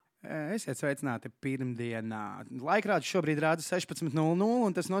Esiet sveicināti pirmdienā. Laikrāds šobrīd rāda 16:00,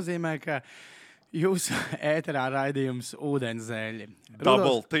 un tas nozīmē, ka jūsu ēterā raidījums Ūdenszeļļi.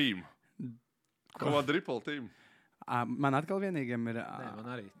 Double team. Quadruple team. Man atkal vienīgiem ir... Nē, man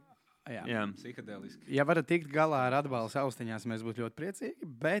arī. Jā. Psihedeliski. Ja varat tikt galā ar atbalstu austiņās, mēs būtu ļoti priecīgi,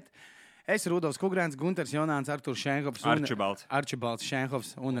 bet es Rudolfs Kugrēns, Gunters Jonāns, Arturs Šenhovs un Arčibalds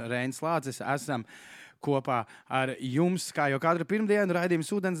Šenhovs un Reinis Lācis esam kopā ar jums, kā jau katru pirmdienu,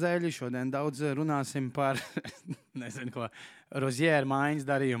 raidījums Ūdenszeļļi. Šodien daudz runāsim par, nezinu ko, rozjēru maiņas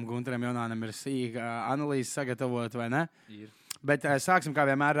darījumu. Gunteram Jonānam ir sīka analīze sagatavot, vai ne? Ir. Bet sāksim kā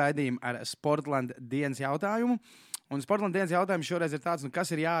vienmēr raidījumu ar Sportland dienas jautājumu. Un Sportland dienas jautājums šoreiz ir tāds, kas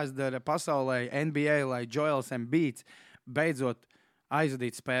ir jāizdara pasaulē NBA, lai Joels Embiids beidzot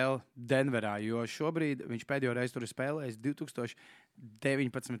aizvadīt spēli Denverā, jo šobrīd viņš pēdējo reizi tur ir spēlējis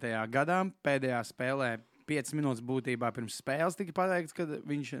 2019. gadā. Pēdējā spēlē 5 minūtes būtībā pirms spēles tika pateikts, ka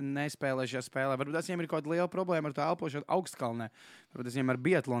viņš nespēlē šajā spēlē. Varbūt tas viņam ir kaut kāda liela problēma ar to elpošanu augstkalnē. Varbūt tas viņam ar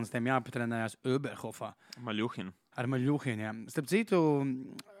biatlonistiem jāpatrenējās Oberhofā. Ar Maļuhinu, jā. Starp citu...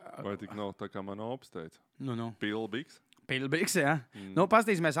 Vai tik nav tā, kā man opsteica? Pilbiks. Pilbiks, jā.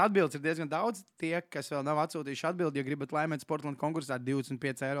 Pastīsimies, atbildes ir diezgan daudz. Tie, kas vēl nav atsūtījuši atbildi, ja gribat laimēt Sportland konkursā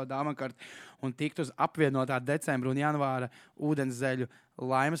 25 eiro dāmakarti un tikt uz apvienotā decembra un janvāra Ūdenszeļļu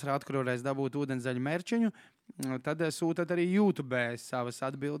laimes rātu, kur varēs dabūt Ūdenszeļļu merčiņu, tad sūtat arī YouTube savas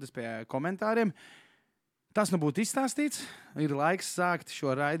atbildes pie komentāriem. Tas nu būtu izstāstīts. Ir laiks sākt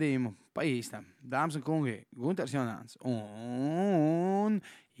šo raidījumu pa īstam. Dāmas un kungi, Gunters Jonāns un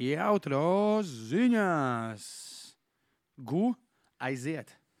jautro ziņās. Aiziet.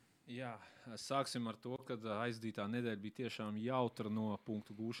 Jā, sāksim ar to, ka aizvadītā nedēļa bija tiešām jautra no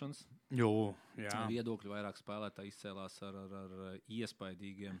punktu gūšanas. Jā. Viedokļi vairāk spēlētāji izcēlās ar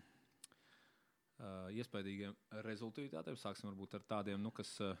iespaidīgiem rezultativitātiem. Sāksim varbūt ar tādiem,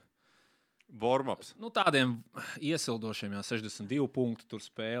 kas... Warm-ups. Tādiem iesildošiem, 62 punktu tur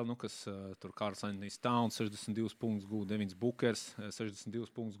spēle, kas tur Karls Anthonijs Towns 62 punktus gūda, Devins Bukers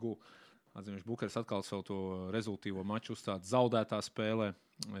 62 punktus gūda. Atzīmēšu, Bukers atkal savu to rezultīvo maču uzstāda zaudētā spēlē.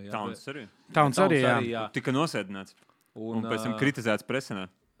 Towns arī, jā. Tika nosēdināts. Un pēc tam kritizēts presenē.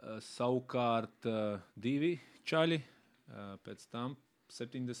 Savukārt 2 čaļi, pēc tam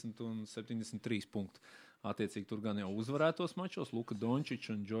 70 un 73 punktu. Attiecīgi tur gan jau uzvarētos mačos, Luka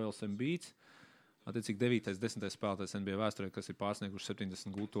Dončičs un Joels Embiids. Attiecīgi 9. 10. spēlētājs NBA vēsturē, kas ir pārsnieguši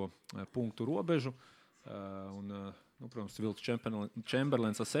 70 gūto punktu robežu. Protams, Vilts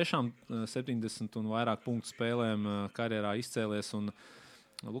Čemberlens ar 70 un vairāk punktu spēlēm karjerā izcēlies. Un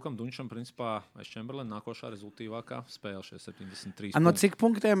Lukam Dunčam, principā, aiz Čemberlena nākošā rezultīvākā spēle šie 73 punkti. No cik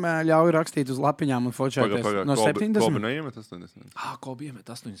punktiem ļauj rakstīt uz lapiņām un fočēties? No 70? Kobi neiemet 80. Kobi iemet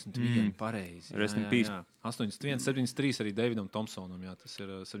 81, pareizi. Rest in peace. 81, 73 arī Davidam Thompsonam, tas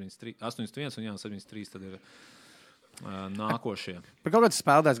ir 73, 81 un 73 tad ir nākošie. Par kaut kāds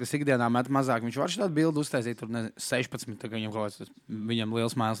spēlētājs, kas ikdienā met mazāk, viņš var šādu bildu uztaisīt, tur 16, tā kā viņam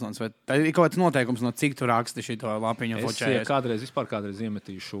liels mailstones, vai tā ir kaut kāds noteikums, no cik tu raksti šito lapiņu fočējies? Es kādreiz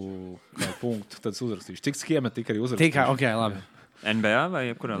iemetīšu punktu, tad uzrakstīšu. Cik iemet, tik arī uzrakstīšu. Tikai, ok, labi. NBA vai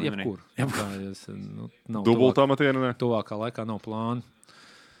jebkurā līmenī? Jebkur. Dubultā matienē? Tuvākā laikā nav plāna.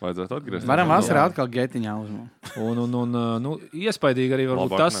 Vajadzētu atgriezt. Varam vasarā atkal getiņā uzmūt. Iespaidīgi arī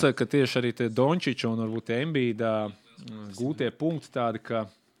varbūt tas, ka tieši arī te Dončiča un varbūt te Embiida gūtie punkti tādi, ka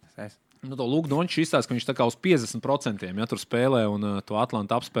to Luka Dončičs izstāsta, ka viņš tā kā uz 50% tur spēlē un to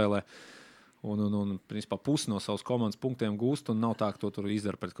Atlantu apspēlē un principā pusi no savas komandas punktiem gūst un nav tā, ka to tur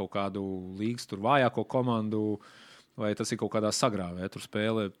izdara pret kaut kādu līgas tur vājāko komandu vai tas ir kaut kādā sagrāvē. Tur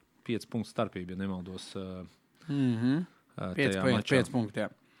spēlē 5 punktu starpība, ja nemaldos. 5 punkti, jā.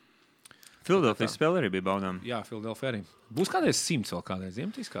 Filadelfijas spēle arī bija baudām. Jā, Filadelfija arī. Būs kādreiz 100 vēl kādreiz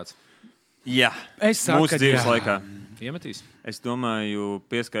iemetīs kāds? Jā, mūsu dzīves laikā. Iemetīs? Es domāju,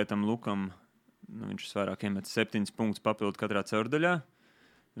 pieskaitam Lukam, viņš vairāk iemet 7 punktus papildu katrā caurdaļā.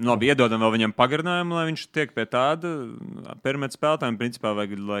 Labi, iedodam vēl viņam pagarinājumu, lai viņš tiek pie tāda perimetra spēlētājiem. Principā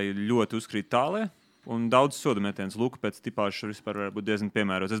vajag, lai ļoti uzkrīt tālē. Un daudz sodu metienus. Luka pēc tipāšu vispār var būt diezgan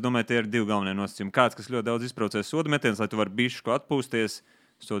piemērots. Es domāju, tie ir 2 galvenie nosacījumi. Kāds, kas ļoti daudz izbraucēs sodu metienus, lai tu vari bišķi atpūsties.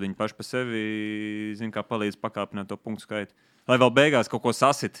 Sodiņi paši pa sevi, kā palīdz pakāpināt to punktu skaitu. Lai vēl beigās kaut ko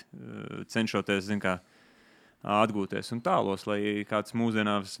sasit, cenšoties, atgūties un tālos, lai kāds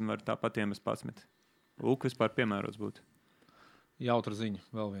mūsdienās var tāpat iemest 11. Luka vispār piemērots būtu. Jautra ziņa,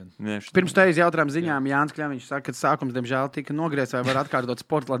 vēl viena. Pirms tevis jautājuma ziņām Jānis Kļaviņš saka, ka sākums, diemžēl, tika nogriezts, vai var atkārtot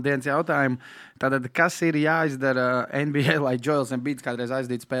Sportland dienas jautājumu. Tātad, kas ir jāizdara NBA, lai Joels Embiids kādreiz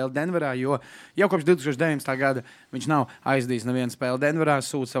aizdītu spēli Denverā, jo jau kopš 2019. gada viņš nav aizdījis nevienu spēli Denverā,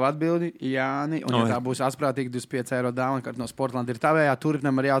 sūta savu atbildi, Jāni, un ja tā būs asprātīgi, 25 eiro dāvana, kad no Sportland ir tavējā,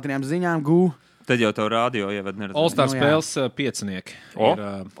 turpinam ar jautājumiem ziņām, Tad jau tev rādio ievad neredz. All-Star spēles piecinieki.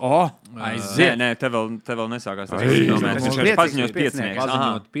 Aiziet. Nē, te vēl nesākās. Viņš ir paziņojis piecinieki.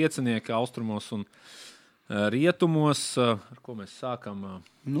 Paziņot piecinieki austrumos un rietumos. Ar ko mēs sākam?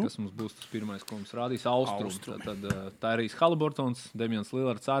 Kas mums būs tas pirmais, ko mums rādīs? Austrums. Tad Tyrese Haliburtons, Damians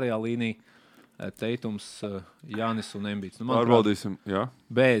Lillards ārējā līnija, Teitums, Jānis un Embiids. Pārbaudīsim, jā.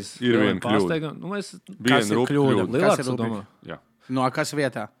 Bez. Ir viena kļūda. Kas ir kļūda? Lillards, domā? Jā. No kas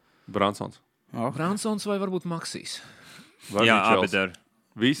vietā? Bransons. Bransons vai varbūt Maksīs? Jā, abi der.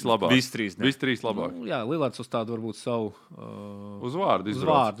 Visi labāk. Visi trīs labāk. Jā, Lillards uz tādu varbūt savu... Uz vārdu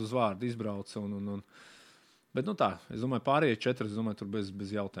izbrauca. Bet tā, es domāju, pārējie 4, es domāju, tur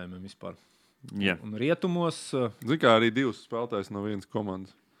bez jautājumiem vispār. Jā. Un rietumos... Zini, kā arī 2 spēlētājs no vienas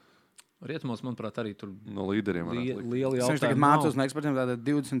komandas. Rietumos, manuprāt, arī tur... No līderiem. Lieli jautājumi. Viņš tagad mācos no ekspertiem, tātad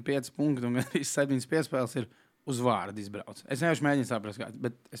 25 punkti un 7 piespēles ir uz vārdu izbrauc. Es nevaru mēģināt saprast,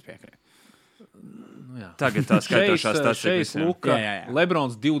 bet es piekrītu. Tagad tā skaitošās tas ir.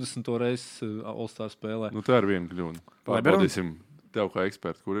 Lebrons 20. reizi All-Star spēlē. Tā ir viena kļūda. Pārbaudīsim tev kā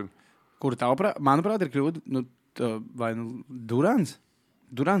ekspertu, kur ir. Kur tavuprāt, manuprāt, ir kļūda? Vai Durants?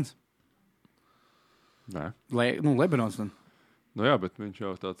 Nē. Lebrons. Jā, bet viņš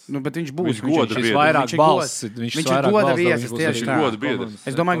jau tāds... bet viņš būs. Viņš vairāk balss. Viņš ir goda viesis tieši tā.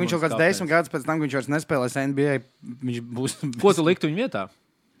 Es domāju, ka viņš jau kāds 10 gadus pēc tam, ka viņš vairs nespēlēs NBA, viņš būs... Ko tu liktu viņu vietā?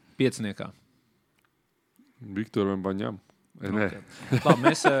 Pieciniekā. Viktoram Baņam. Okay.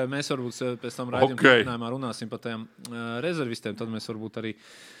 Labi, mēs varbūt pēc tam raidījumā runāsim par tiem rezervistiem, tad mēs varbūt arī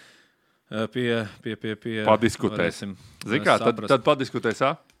pie padiskutēsim. Zini kā, tad padiskutēs,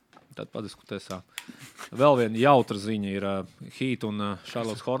 Tad padiskutēs. Vēl viena jautra ziņa ir Heat un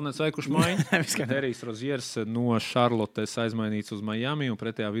Charlottes Hornets veikuši maiņu. Terijs Roziers no Charlottes aizmainīts uz Miami un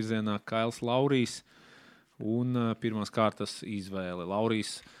pretējā virzienā Kails Laurijs un pirmās kārtas izvēle.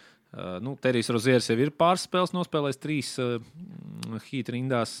 Laurijs, Terijs Roziers jau ir pāris spēles nospēlējis, 3 Heat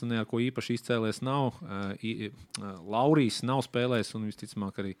rindās, ne ar ko īpaši izcēlies nav. Laurijs nav spēlējis un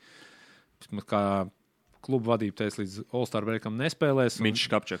visticamāk arī kā klubu vadība teica, līdz All-Star breakam nespēlēs. Mičs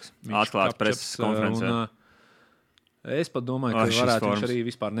Kapčaks. Atklāt preses konferencē. Es pat domāju, ka varētu viņš arī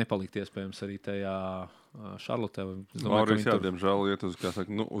vispār nepalikt iespējams arī tajā Šarlotē. Laurijs, diemžēl, iet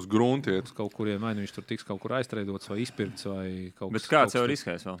uz grunti. Uz kaut kuriem, vai viņš tur tiks kaut kur aiztreidots vai izpirkts vai kaut kas. Bet kāds jau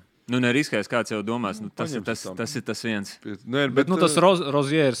riskēs vēl? Neriskēs, kāds jau domās. Tas ir tas viens. Bet tas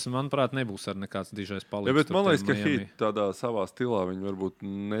Roziers, manuprāt, nebūs ar nekāds dižais paliks. Bet man liekas, ka Heat tādā savā stilā viņi varbūt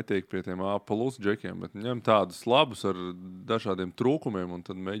netiek pie tiem A+ džekiem, bet ņem tādus labus ar dažādiem trūkumiem un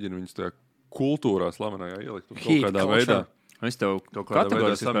tad mēģina viņus tajā kultūrā slavenajā ielikt kaut kādā veidā. Es tev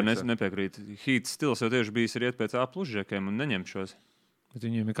kategoriski nepiekrītu. Heat stils jau tieši bijis ir iet pēc A+ džekiem un neņem šos. Bet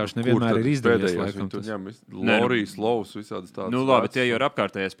viņiem vienkārši nevienmēr ir izdevies. Laurijs, Lovs, visādas tādas. Labi, tie jau ir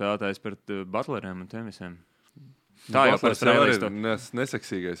apkārtējais spēlētājs pret Butleriem un tiem visiem. Tā jau par strēlēs.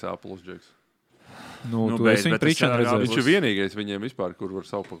 Neseksīgais A+ džeks. Es viņu priekšā redzēju. Viņš ir vienīgais viņiem vispār, kur var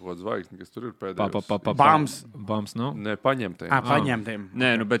savpakot zvaigzni, kas tur ir pēdējos. Bams, no? Nē, paņemtiem. Paņemtiem. Nē,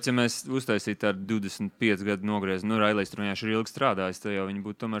 bet ja mēs uztaisītu ar 25 gadu nogriezu, Railijs tur vienkārši ir ilgi strādājis, tad jau viņi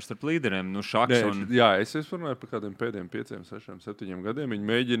būtu tomēr starp līderiem. Šaks un... Jā, es runāju par kādiem pēdējiem 5, 6, 7 gadiem. Viņi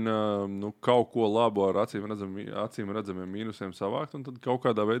mēģina kaut ko labu ar acīm redzamiem mīnusiem savākt un tad kaut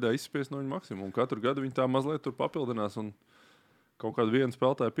kādā veidā izspiest no viņu maksimumu. Un katru gadu viņi tā mazliet tur papildinās un kaut kādu vienu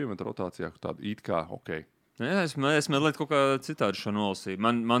spēlētāju piemet rotācijā, tādu it kā ok. Jā, es mazliet kaut kā citādi šo nolasīju.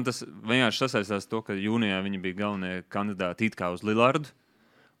 Man tas vienkārši sasaistās to, ka jūnijā viņi bija galvenie kandidāti it kā uz Lillardu,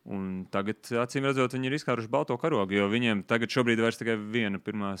 un tagad, acīm redzot, viņi ir izkāruši balto karogu, jo viņiem tagad šobrīd vairs tikai viena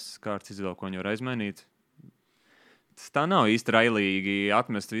pirmās kārtas izvēle, ko viņi var aizmainīt. Tas tā nav īsti railīgi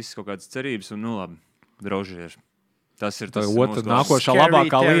atmest visas kaut kādas cerības, un labi, Roziers. Tas ir tas mūsu nākošā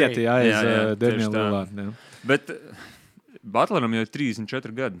labākā lieta, jā, Damian Lillardu. Bet Butleram jau ir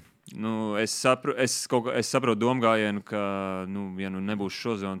 34 gadi. Es saprotu domgājienu, ka ja nebūs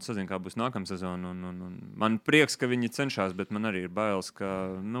šo sezonu, sazinu, kā būs nākamā sezona. Man prieks, ka viņi cenšas, bet man arī ir bailes,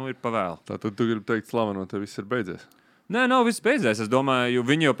 ka ir pavēlu. Tātad tu gribi teikt, slaveno, te viss ir beidzies? Nē, nav viss beidzies. Es domāju,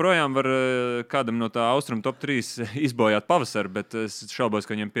 viņi joprojām var kādam no tā austrumu top 3 izbojāt pavasari, bet es šaubos,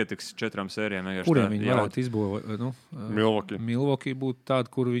 ka viņiem pietiks 4 sērijām. Kuriem viņi varētu izbojāt? Milwaukee būtu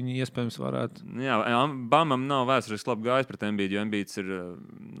tāda, kur viņi iespējams varētu. Jā, Bamam nav vēsturiski labi gājis pret Embiidu, jo Embiids ir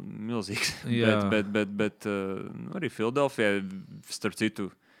milzīgs. Bet arī Filadelfijai starp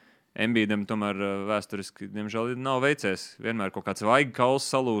citu, Embīdam tomēr vēsturiski, diemžēl, nav veicies. Vienmēr kaut kāds vaiga kauls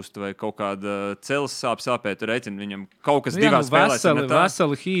salūst vai kaut kāda celes sāpēt. Tu reiķini viņam kaut kas divās spēlēs.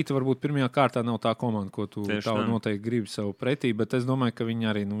 Veseli hīti varbūt pirmajā kārtā nav tā komanda, ko tu noteikti gribi sev pretī, bet es domāju, ka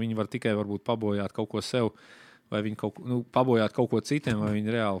viņi arī, viņi var tikai varbūt pabojāt kaut ko sev, vai viņi pabojāt kaut ko citiem, vai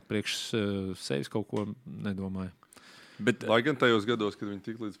viņi reāli priekš sevis kaut ko nedomāja. Bet, lai gan tajos gados, kad viņi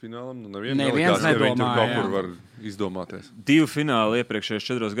tik līdz finālam, neviens nedomāja, ja viņi tur kaut kur var izdomāties. 2 fināli iepriekšējos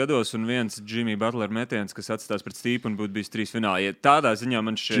 4 gados un 1 Jimmy Butler metiens, kas atstās pret Stīpu un būtu bijis 3 fināli. Ja tādā ziņā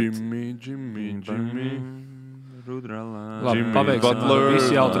man šķiet... Jimmy. Rudralā. Labi, pabeigsim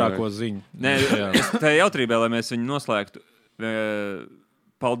visu jautrāko ziņu. Nē, tā jautrībā, lai mēs viņu noslēgtu.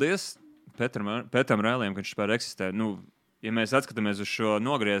 Paldies Pētam Rēliem, ka viņš spēr eksistē. Ja mēs atskatāmies uz šo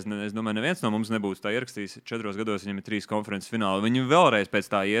nogriezni, es domāju, neviens no mums nebūs tā ierakstījis. 4 gados viņam ir 3 konferences fināli. Viņi vēlreiz pēc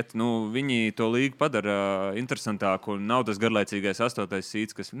tā iet. Viņi to līgu padara interesantāku un nav tas garlaicīgais 8.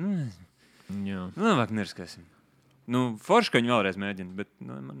 sīts, kas... Labāk neriskēsim. Forši, ka viņi vēlreiz mēģina, bet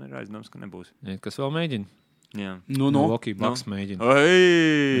man ir aizdoms, ka nebūs. Kas vēl mēģina? Jā. Milwaukee Bucks mēģina.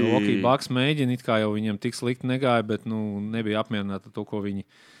 Milwaukee Bucks mēģina, it kā jau viņam tik slikti negāja, bet nebija apmierināta to, ko viņi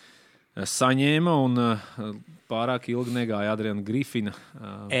saņēma, un pārāk ilgi negāja Adriana Grifina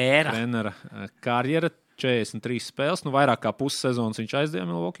trenera karjera, 43 spēles, vairāk kā puses sezonas viņš aizdēja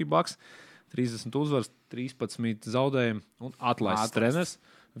Milwaukee Bucks, 30 uzvaras, 13 zaudējumi un atlaists treners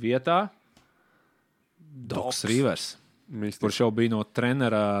vietā Docs Rivers, kurš jau bija no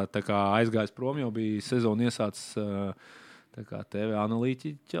trenera aizgājis prom, jau bija sezonu iesācis TV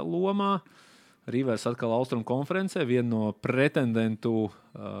analītiķa lomā. Rivers atkal Austrum konferencē, viena no pretendentu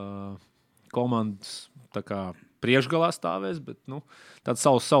komandas priekšgalā stāvēs, bet tāds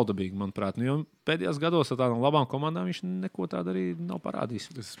savdabīgi, manuprāt. Jo pēdējos gados ar tādām labām komandām viņš neko tādu arī nav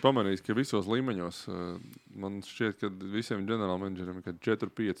parādījis. Es pamanīju, ka visos līmeņos man šķiet, ka visiem ģenerālmenedžeriem ir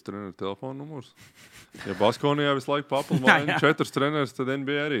 4-5 treneru telefonu numurs. Ja Baskonijā visu laiku papildināja 4 treneris, tad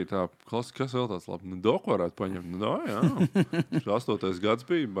NBA arī tā. Kas vēl tāds labi? Doku varētu paņemt. Jā. 8. gads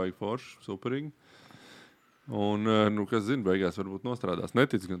bija, baigi forši, superīgi. Un, kas zina, beigās varbūt nostrādās.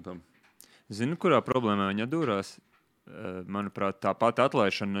 Netic gan tam. Zinu, kurā problēmā viņa dūrās. Manuprāt, tāpat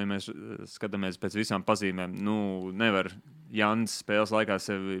atlaišana, ja mēs skatāmies pēc visām pazīmēm, nevar Jānis spēles laikā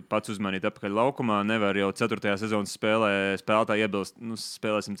sevi pats uzmanīt atpakaļ laukumā, nevar jau 4. sezonas spēlētāji iebilst,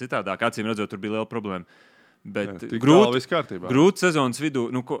 spēlēsim citādāk. Acīm redzot, tur bija liela problēma. Bet grūti sezonas vidū,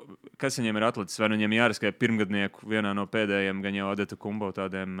 kas viņiem ir atlicis? Vai viņiem jāriskē pirmgadnieku vienā no pēdējiem, gan jau Adeta Kumbo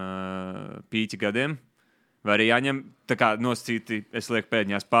tādiem pīķi gadiem? Vai arī jāņem nosacīti, es lieku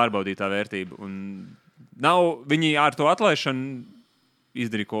pēdiņās, pārbaudītā vērtība. Un viņi ar to atlaišanu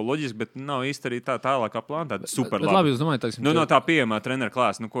izdarīja ko loģiski, bet nav īsti arī tā tālākā plāna. Tāda super labi. Labi, jūs domājat, no tā pieejamā trenera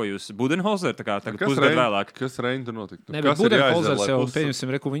klāsa, ko jūs Budenholzer tagad pusgadu vēlāk? Kas Reina tur notika? Ne, bet Budenholzers jau,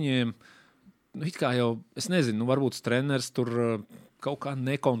 pieņemsim, viņiem, it kā jau, es nezinu, varbūt treneris tur kaut kā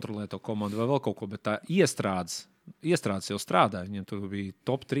nekontrolē to komandu vai vēl kaut ko, bet tā iestrādes jau strādāja. Viņiem tur bija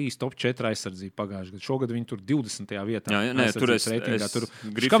top 3, top 4 aizsardzība pagājušajā gadā. Šogad viņi tur 20. vietā. Jā, tur es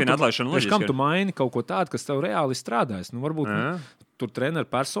Grifina atlaišanu loģiski. Kam tu maini kaut ko tādu, kas tev reāli strādājas? Varbūt tur treneru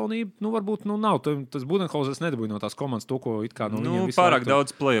personība, varbūt nav. Tas Budenholzers nedabūja no tās komandas to, ko it kā no viņiem visu pārāk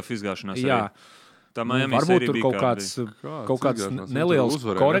daudz playoff izgāšanās. Jā. Varbūt tur kaut kāds neliels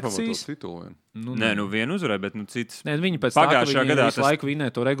korekcijas. Vienu uzvarēja, bet citas. Viņi pēc pagājušā gadā visu laiku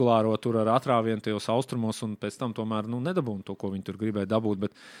vinēja to regulāro tur ar atrāvienu tajos austrumos un pēc tam tomēr nedabūna to, ko viņi tur gribēja dabūt.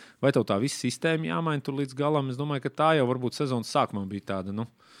 Bet vai tev tā visa sistēma jāmaina tur līdz galam? Es domāju, ka tā jau varbūt sezonas sākumā bija tāda,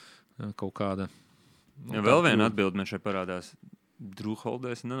 kaut kāda. Vēl viena atbilde man šeit parādās. Drew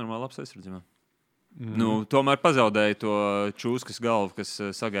Holidays nenormāli labs aizsardzībā. Tomēr pazaudēja to čūskas galvu, kas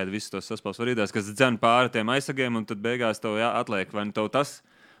sagaida visus tos saspēles varītājus, kas dzen pāri tiem aizsargiem, un tad beigās tev atliek, vai tev tas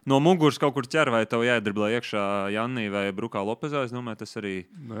no muguras kaut kur ķer, vai tev jāiedriblē iekšā Jannī vai Brukā Lopezā. Es domāju, tas arī...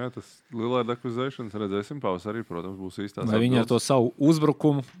 Tas Lillard acquisitions, redzēsim, Pavs arī, protams, būs īstās atbildes. Vai viņi ar to savu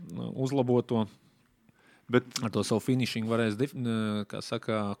uzbrukumu uzlaboto, ar to savu finishing varēs,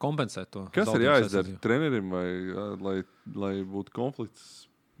 kompensēt to. Kas ir jāizdara trenerim, lai būtu konflikts,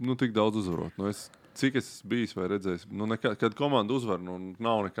 tik daudz uzvarot? Cik es bijis vai redzējis, kad komanda uzvar,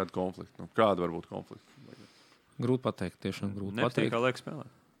 nav nekāda konflikta. Kāda var būt konflikta? Grūti pateikt, tiešām grūti pateikt. Nepatīk, kā liek spēlēt.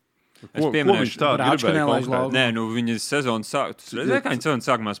 Ko viņš tādu gribēja konkrēt? Nē, viņa sezonas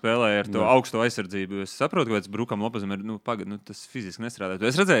sākumā spēlēja ar to augsto aizsardzību. Es saprotu, ka pēc Brukam Lopezam ir, tas fiziski nestrādā.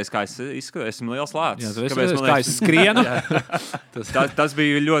 Es redzēju, kā es izskatos, esmu liels lācis. Jā, tu esi redzējis, kā es skrienu. Tas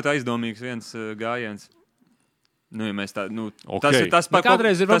bija ļoti aizdomīgs viens gājiens. Ja mēs tā, tas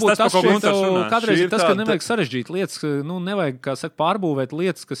kādreiz ir varbūt kādreiz ir tas, ka nevajag sarežģīt lietas, nevajag, pārbūvēt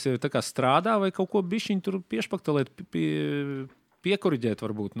lietas, kas ir strādā, vai kaut ko bišķiņ tur piešpaktelēt, piekuriģēt,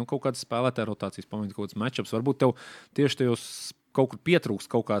 varbūt kaut kādas spēlētāju rotācijas, pamainīt kaut kāds matchups. Varbūt tev tieši tajos kaut kur pietrūks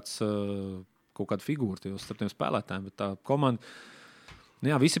kaut kāda figūra tajos starp tiem spēlētājiem, bet tā komanda.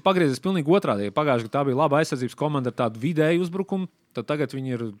 Jā, visi pagriezīs pilnīgi otrādi. Ja pagājuši, ka tā bija laba aizsardzības komanda ar tādu vidēju uzbrukumu, tad tagad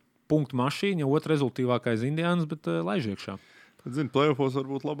viņi ir punktu mašīna, otra rezultīvākais Indiānas, bet laiž iekšā. Tad, playoffos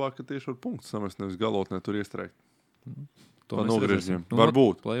varbūt labāk, ka tieši ar punktu samest, nevis galotnē tur iestrēgt. Pa nogriezieniem.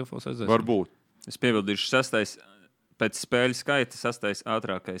 Varbūt. Playoffos aizēsim. Varbūt. Es piebildīšu 6. Pēc spēļu skaita 6.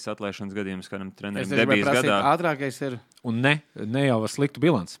 ātrākais atlaišanas gadījums kādam trenerim debijas gadā. Ātrākais ir. Un ne jau ar sliktu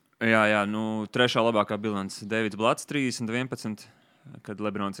bilanci. Jā, 3. labākā bilance. Davids Blats 30-11, kad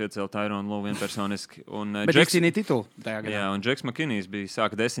Lebrons iecēla Tyronu Lovu vienpersoniski. Bet izcīnīja titulu tajā gadā. Jā, un Džeks Makinijs bija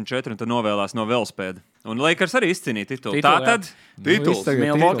sāka 10-4 un tad novēlās no velospēda. Un Lakers arī izcīnīja titulu. Tātad tituls.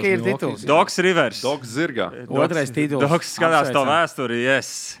 Milwaukee ir tituls. Doks Rivers. Doks zirgā. Otrais tituls. Doks skatās to vēsturi,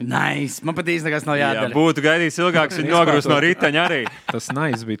 yes. Nice. Man pat nekas nav jādara. Jā, būtu gaidījis ilgāks, viņa nogrūs no riteņa arī. Tas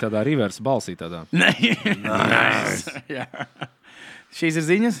nice bija tādā Rivers balsī tādā. Nice. Šīs ir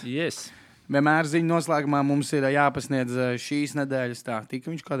ziņas? Yes. Vienmēr ziņu noslēgumā mums ir jāpasniedz šīs nedēļas tā. Tika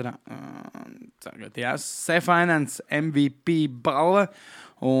viņš kadrā. Tagad, Finance MVP balva.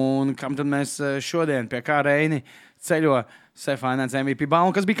 Un kam tad mēs šodien pie kā Reini ceļo Finance MVP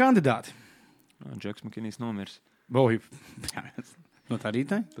balvu, kas bija kandidāti? Džeks Makinijs nomirs. Boju. No tā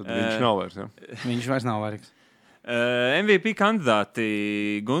rītā? Tad viņš nav vairs, jā. Viņš vairs nav vairs. MVP kandidāti.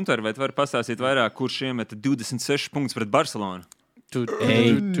 Gunter, vai tu vari pastāstīt vairāk, kurš iemeta 26 punktus pret Barcelonu?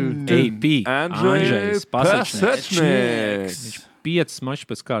 AP. Andrzejs Pasečnieks. Viņš 5 mačus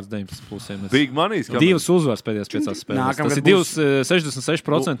pēc kārtas 19+. Big money. 2 uzvaras pēdējās 5 spēlēs. Tas ir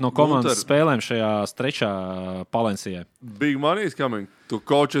 66% no komandas spēlēm šajā trešā Palencijā. Big money is coming to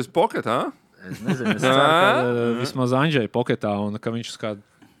coach's pocket, huh? Es nezinu, es ceru, ka vismaz Andžeja poketā un ka viņš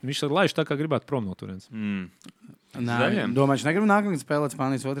ir laiž tā, kā gribētu prom no turienes. Domāju, viņš negrib nākamgad spēlēt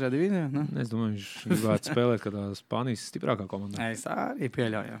Spānijas otrajā divīzijā? Es domāju, viņš gribētu spēlēt kādā Spānijas stiprākā komandā. Es arī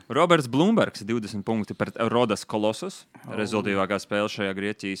pieļauju. Roberts Blumbergs 20 punkti pret Rodas Kolossus. Rezultīvākā spēle šajā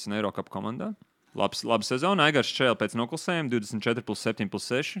Grieķijas un Eirokapu komandā. Laba sezona. Aigars Čēl pēc noklusējuma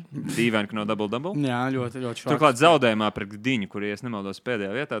 24+7+6. Dīvaini, ka no double-double. Jā, ļoti švaks. Turklāt zaudējumā pret Gdiņu, kur, ja es nemaldos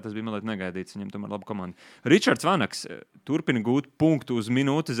pēdējā vietā, tas bija mazliet negaidīts. Viņam tomēr laba komanda. Ričards Vanaks turpina gūt punktu uz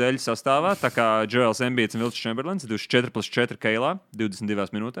minūti Zeļu sastāvā, tā kā Joels Embiids un Vilts Čemberlens 24+4 Keilā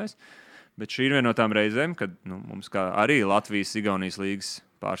 22 minūtēs. Bet šī ir viena no tām reizēm, kad mums kā arī Latvijas-Igaunijas līgas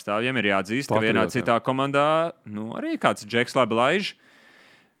pārstāvjiem ir jāatzīst, ka vienā citā komandā arī kāds Džeks labi laiž.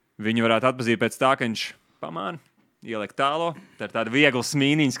 Viņu varētu atpazīt pēc tā, ka viņš pamāna, ieliek tālo, tā ir tāda viegla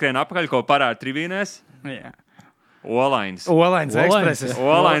smīniņa skrien apakaļ, ko parāda tribīnēs. Jā. Olains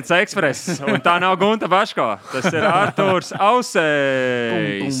Ekspress. Un tā nav Gunta Baško. Tas ir Artūrs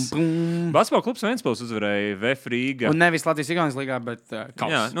Ausējs. Basketbola klubs Ventspils uzvarēja VF Rīga. Un nevis Latvijas-Igaunijas līgā, bet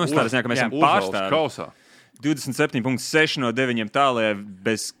Kaus. Jā, es tādā ziņā, ka mēs esam pārstāvi. 27,6 no 9 tālē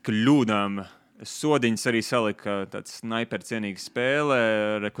bez kļūdām. Sodiņas arī salika tāds snipercienīgs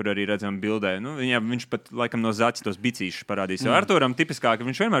spēle, kur arī redzam bildē. Viņš pat laikam no zaķis tos bicīšus parādīs. Jo Artūram tipiskāk,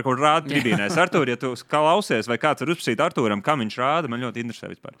 viņš vienmēr kaut rāda tribīnēs. Artūr, ja tu klausies vai kāds var uzprasīt Artūram, kam viņš rāda, man ļoti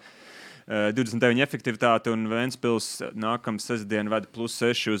interesē vispār. 29 efektivitāte un Ventspils nākam sestdien veda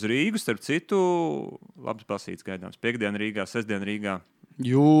 +6 uz Rīgu. Starp citu, labs basīts gaidāms. Piektdien Rīgā, sestdien Rīgā.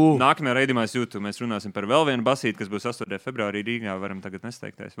 Nākamajā raidījumā mēs runāsim par vēl vienu basīti, kas būs 8. februārī Rīgā. Varam tagad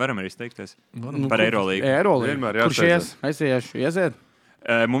nesteigties. Varam arī steigties par Eirolīgu. Kurš ies? Es iešu. Iesiet?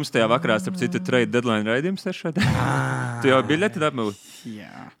 Mums tajā vakarā, starp citu, trade deadline raidījums šeit. Tu jau biļeti dabūji?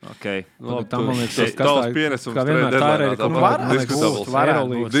 Jā. Okay. Tam man liekas, tavs pienesums trade deadline.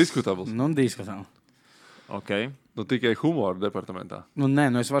 Diskutabls. Okay. Tikai humora departamentā.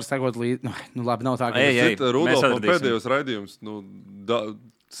 Es varu sekot līdzi. Labi, nav tā, ka Rudolfam pēdējos raidījums,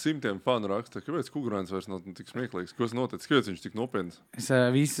 simtiem fanu raksta, kāpēc Kukurāns vairs nav tik smieklīgs. Ko es noteicu? Kāpēc viņš tik nopietns? Es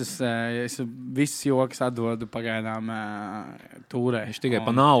visus joks atdodu pagaidām tūrē. Viņš tikai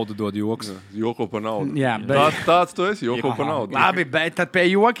pa naudu dod joks. Joko pa naudu. Jā, bet... Tāds tu esi, joko pa naudu. Labi, bet tad pie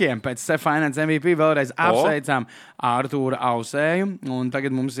jokiem pēc Finance MVP vēlreiz apsveicām Artūra Ausēju. Un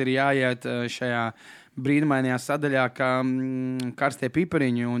tagad mums ir jāiet šajā brīnumainajā sadaļā, kā karstie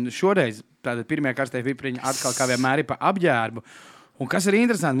pipariņi. Un šoreiz tātad pirmie karstie pipariņi atkal kā vienmēr ir pa apģērbu. Un kas ir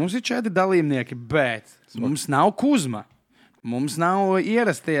interesanti, mums ir 4 dalībnieki, bet mums nav Kuzma. Mums nav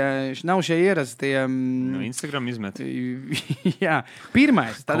šie ierastie... Instagram izmet. Jā,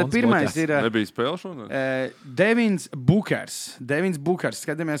 pirmais ir... Nebija spēle šodien? Devins Bukers.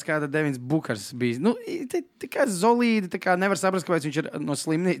 Skatāmies, kā tad Devins Bukers bija. Tikai zolīdi, nevar saprast, kāpēc viņš ir no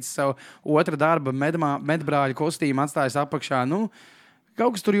slimnīcas savu otra darba medbrāļu kostīmu atstājis apakšā.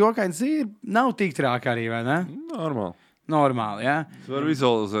 Kaut kas tur jokains ir, nav tik trāk arī, vai ne? Normāli. Normāli, jā. Es varu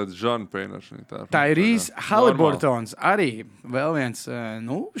vizualizēt Žanu Pēnašanu. Tā ir Halliburtons. Arī vēl viens,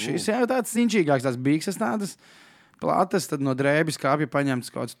 šis jau tāds ciņšīgāks, tās bīksas tādas plātas, tad no drēbes kāpja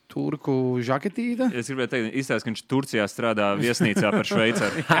paņemts kāds turku žaketīte. Es gribēju teikt, izstāst, ka viņš Turcijā strādā viesnīcā par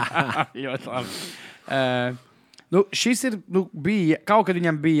Šveicaru. Ļoti labi. Šis ir, bija, kaut kad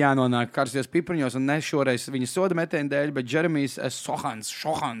viņam bija jānonāk karstajos pipriņos, un ne šoreiz viņa soda metiena dēļ, bet Jeremijs Šohans.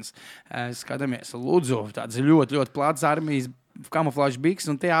 Skatāmies, lūdzu, tāds ļoti, ļoti plāts armijas kamuflāžu biks,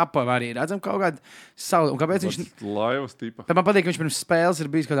 un tie apavi arī redzam kaut kādu savu. Un kāpēc viņš... Laivas tipa. Man patīk, ka viņš pirms spēles ir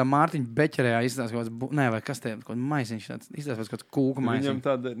bijis kādā Mārtiņa Beķerējā izstāst kaut kāds... Nē, vai kas te? Kaut kāds maisiņš tāds izstāst kaut kāds kūka maisiņš. Viņam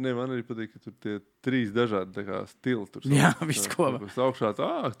tāda... Ne, man arī patīk, ka tur tie 3 dažādi tā kā stili tur. Jā, viss kopā. Augšā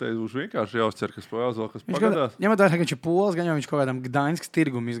te būs vienkārši jāuzcer, kas jāuzvēl, kas pagadās. Ņemot vērā, ka viņš ir pols, gan jau viņš kaut kādam Gdaņskas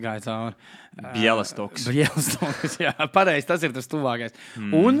tirgumu izgāja cauri. Bielastoks, jā, pareizi, tas ir tas tuvākais.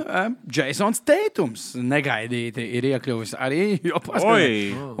 Un Jasons Teitums negaidīti ir iekļuvis arī, jo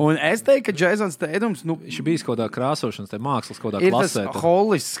paskatās. Un es teiktu, ka Jasons Teitums, viņš bijis kaut kādā krāsošanas, te mākslas kaut kādā klasē. Ir tas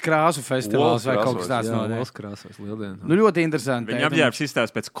Hollis krāsu festivāls vai kaut kas tāds no. Lielas krāsas, lieldiena. Ļoti interesanti. Viņa apģērbs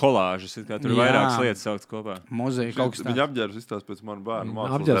izstāst pēc kolāžas, kā tur vairākas lietas saukts kopā. Mozaika kaut kas tāds. Viņa apģērbs izstāst pēc manu bērnu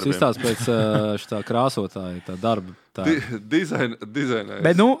mākslas darbiem. Apģērbs izstāst pēc šitā krāsotāja, tā darba. Dizainē.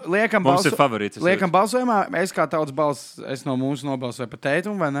 Bet, liekam, mums ir favorīts. Liekam balsojumā, es kā tautas balss, es no mūsu nobalsoju par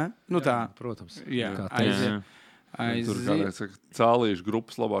Teitumu, vai ne? Tā. Protams. Jā, Tur kādreiz saka, cālīšu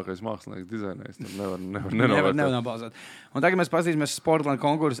grupas labākais mākslinieks dizainējs. Nevar nobalsot. Un tagad mēs paskatīsimies Sportland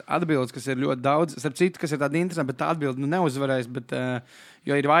konkursu atbildes, kas ir ļoti daudz. Starp citu, kas ir tāda interesanta, bet tā atbilde neuzvarēs, bet,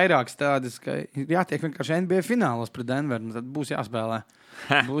 jo ir vairākas tādas, ka ir jātiek vienkārši NBA finālos pret Denveru, tad būs jāspēlē.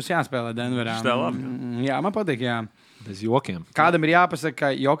 Būs jāspēlē Denverā. Jā, man patīk, jā. Bez jokiem. Kādam ir jāpasaka,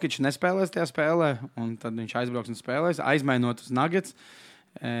 ka Jokičs nespēlēs tajā spēlē, un tad viņš aizbrauks un spēlēs, aizmainot uz Nuggets.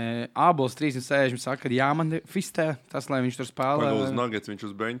 Ābols 360 saka, ka jāmani fistē tas, lai viņš tur spēlē. Uz Nuggets viņš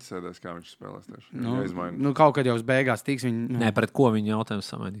uz beņķa sēdēs, kā viņš spēlēs tieši. Kaut kad jau uz beigās tiks viņi... Nē, pret ko viņi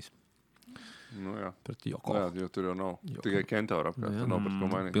jautājums samainīs? Jā. Pret Joko. Jā, jo tur jau nav. Tikai Kentaura apkārt. Tur nav pret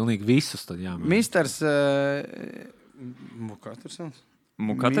ko mainīt. Pilnīgi visus tad jāmaina. Misters... Mukatersons?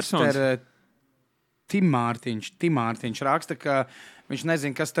 Mukatersons? Tim Mārtiņš raksta, ka viņš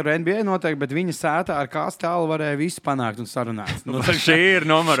nezina, kas tur NBA notiek, bet viņa sētā ar kāstu tālu varēja visu panākt un sarunāt. Šī ir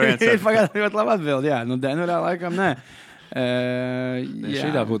numur 1. Šī ir pagaidām ļoti laba atbilde, jā. Denverā laikam nē.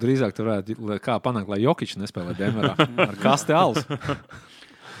 Šitā būtu drīzāk, tur varētu, kā panākt, lai Jokičs nespēlē Denverā ar kastu tālus.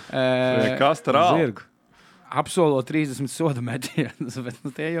 Kastu tālu. Apsolo 30 soda metienus, bet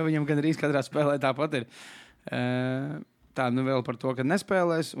tie jau viņam gan arī katrā spēlē tāpat ir. Tā vēl par to, ka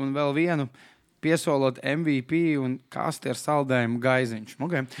nespēlēs, un vēl vienu piesolot MVP un kasti ar saldējumu gaiziņš.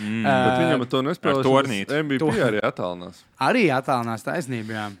 Okay. Bet viņam to nespēlēs. MVP arī attālinās. Arī attālinās,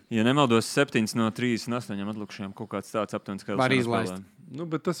 taisnība, jā. Ja nemaldos 7 no 38 atlikušajiem kaut kāds tāds aptuvens skaidrs. Var izlaist.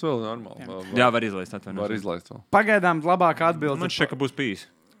 Bet tas vēl normāli. Jā, var izlaist. Var izlaist vēl. Pagaidām labākā atbilde. Man šķiet, ka būs bijis.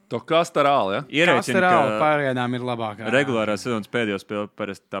 To kastarāli, ja? Ierēķina, ka pagaidām ir labākā. Regulārā sezonas pēdējo spēle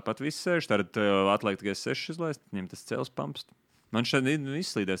parasti tāpat viss sēž, tad atliek tikai 6 izlaist, viņam tas cels pamps. Man šeit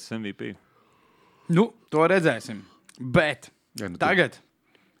izslīdēs MVP. To redzēsim. Bet tagad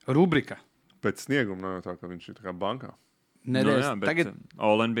rubrika. Pēc snieguma nav jau tā, ka viņš ir tā kā bankā. Nedēļas. Tagad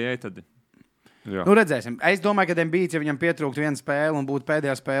All NBA tad. Redzēsim. Es domāju, ka Dembīts, ja viņam pietrūktu viena spēle un būtu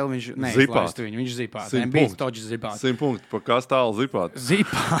pēdējā spēle, viņš neizlaistu viņu. Viņš zipāt. Dembīts toģis zipāt. 100 punktu, pa kas tālu zipāt.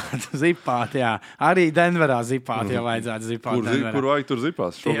 Zipāt, jā. Arī Denverā zipāt, ja vajadzētu zipāt. Kur vajag tur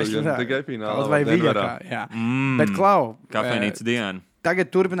zipās? Šogad tikai finālā vai Denverā. Jā. Bet klau. Kafejnīca Diana.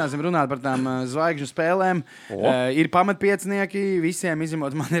 Tagad turpināsim runāt par tām zvaigžņu spēlēm. Ir pamatpiecinieki, visiem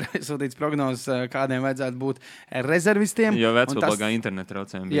izņemot man ir aizsūtīts prognozes, kādiem vajadzētu būt rezervistiem. Jo vecvaldākā interneta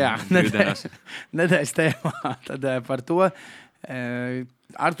traucējumi. Jā, nedēļas tēmā. Tad par to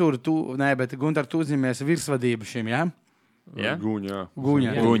Artūru, Guntar, tu uzņemies virsvadību šim, jā? Ja? Guņa.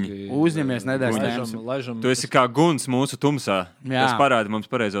 Uzņemies nedēļas tēmas. Tu esi kā guns mūsu tumsā. Tas parāda mums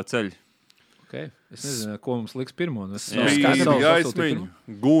pareizo ceļu. Okay. Es nezinu, ko mums liks pirmo. Gaismiņu.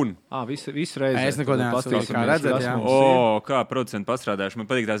 Gun. Visu reizi. Es neko neesmu kā redzēt. Kā producenti pastrādājuši. Man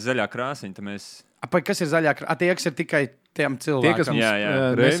patīk tās zaļā krāsiņa. Kas ir zaļā krāsiņa? Tie, kas ir tikai tiem cilvēkiem.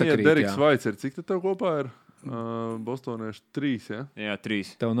 Rēnija, Deriks Vaits ir. Cik tev kopā ir? Bostonieši 3, ja? Jā,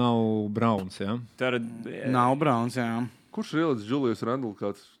 3. Tev nav Browns, ja? Nav Browns, jā. Kurš ir ielicis Julius Randle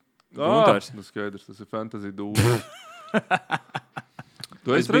kāds? Guntars. Skaidrs, tas ir fantasy dūri.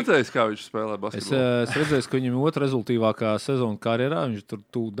 Tu esi redzējis, kā viņš spēlē basketbolu? Es redzēju, ka viņam otra rezultīvākā sezona karjerā. Viņš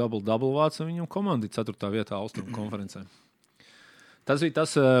tur double vāc un viņam komanda 4. vietā Austrumu konferencē. Tas bija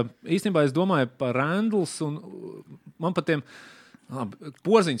tas, īstenībā es domāju par Randles un man pat tiem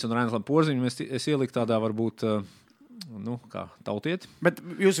Porziņš un Randles. Porziņu es ieliku tādā varbūt kā tautieti. Bet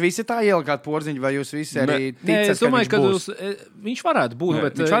jūs visi tā ielikāt porziņu, vai jūs visi arī ticat, Nē, es domāju, ka viņš būs? viņš varētu būt, Nē,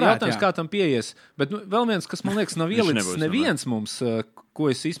 bet viņš varētu, jautājums, kā tam pieies. Bet vēl viens, kas man liekas, nav ielicis neviens mums,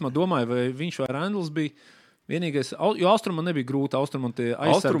 ko es īstenībā domāju, vai viņš vai Randls bija vienīgais, jo Austrumam nebija grūti, Austrumam tie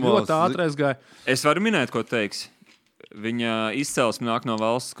aizsargi ļoti ātri aizgāja. Es varu minēt, ko teiks. Viņa izcelsme nāk no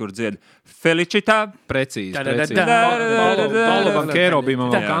valsts, kur dzied Felicitā. Precīzi. Paulo Bankero bija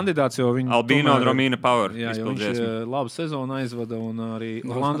man kandidāts, jo viņi... Albino un Romina Power. Jā, jo viņš labu sezonu aizvada un arī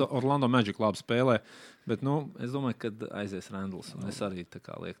Orlando Magic labu spēlē. Bet, es domāju, ka aizies Randls. Es arī tā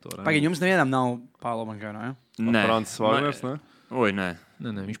kā lieku to Randls. Pagaid, jums nevienam nav Paulo Bankero, ja? Nē. Francis Wagners, ne? Oi, nē.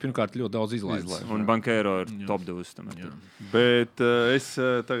 Nē, viņš pirmkārt ļoti daudz izlaidis. Un Bankero ir top 2. Bet es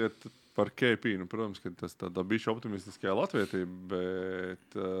tagad... Par KP, protams, ka tas tādā bišķi optimistiskajā latvietībā,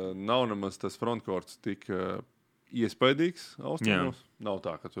 bet nav nemaz tas frontkorts tik iespaidīgs austrumos. Nav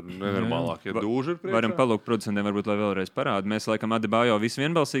tā, ka tur nenormālākie dūži ir priekšā. Varam palūkt producentiem, varbūt, lai vēlreiz parāda. Mēs, laikam, Adibājo visu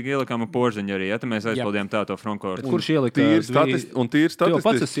vienbalsīgi ielikām un Porziņu arī, ja mēs aizpildījām tā to frontkortu. Kurš ielika? Tīri statistiski. Tu jau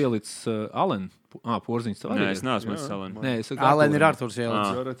pats esi ielicis Allen? Porziņš tev arī? Nē, es neesmu Allen. Allen ir Arturs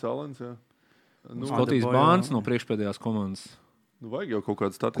ielicis. Jā, redz Allens, jā. Skotijas Bārns no priekšpēdējās komandas. Vajag jau kaut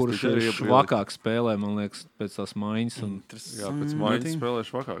kādu statistiku. Kurš ir švakāk spēlē, man liekas, pēc tās maiņas. Jā, pēc maiņas spēlē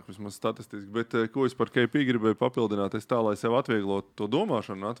švakāk, vismaz statistiski. Bet ko es par KP gribēju papildināt, es tā, lai sev atvieglotu to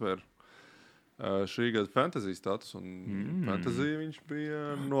domāšanu, atvēru šī gada fantasy status. Un fantasy viņš bija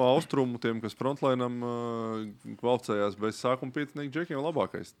no austrumu tiem, kas frontlainam kvalificējās bez sākuma piecinieku džekiem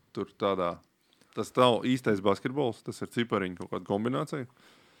labākais. Tur tādā, tas nav īstais basketbols, tas ir cipariņu kaut kāda kombinācija.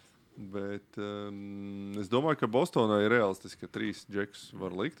 Bet es domāju, ka Bostonā ir realistiski, ka 3 džekus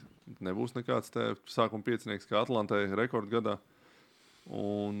var likt. Nebūs nekāds sākuma piecinieks kā Atlantai rekordgadā.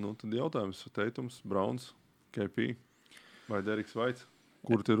 Un tad jautājums Teitums, Browns, KP vai Deriks Vaits,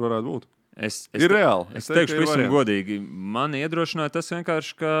 kur tur varētu būt? Ir reāli. Es teikšu visam godīgi. Man iedrošināja tas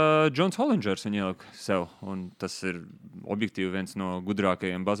vienkārši, ka Džons Hollingers viņu ielika sev. Un tas ir objektīvi viens no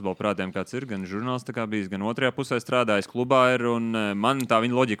gudrākajiem basketbola prātiem, kāds ir. Gan žurnālists bijis, gan otrajā pusē strādājis klubā. Un man tā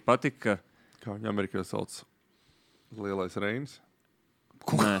viņa loģika patika. Kā viņa Amerikā sauc? Lielais Reins?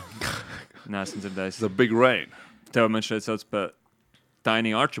 Nē, neesmu dzirdējis. The Big Rain. Tev man šeit sauc par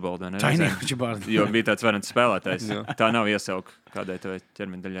Tiny Archibald. Tiny Archibald. Jo bija tāds varants spēlētājs. Tā nav iesauka kādai tevai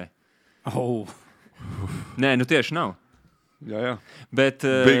ķermeņdaļai. Oh. Nē, tieši nav. Jā. Bet,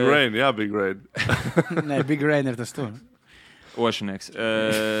 Big Rain, jā, Big Rain. Nē, Big Rain ir tas tur. Ošinieks.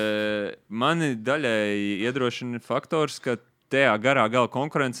 Mani daļai iedrošina faktors, ka tajā garā gala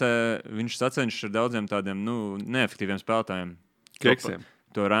konkurencē viņš sacenšas ar daudziem tādiem neefektīviem spēlētājiem. Keksiem.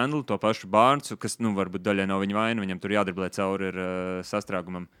 To Randlu, to pašu Bārnsu, kas varbūt daļai nav viņa vaina, viņam tur jādriblē cauri ir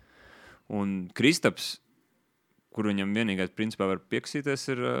sastrāgumam. Un Kristaps, kur viņam vienīgais principā var piekasīties,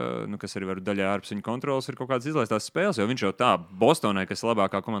 ir, kas arī var daļai ārpus viņa kontrolas, ir kaut kādas izlaistās spēles, jo viņš jau tā Bostonai, kas ir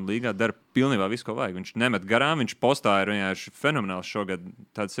labākā komanda līgā, dara pilnībā visu, ko vajag. Viņš nemet garām, viņš postā ir vienkārši fenomenāls šogad.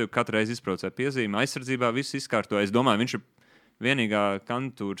 Tāds sev katru reizi izbraucē piezīme, aizsardzībā viss izkārtoja. Es domāju, viņš ir vienīgā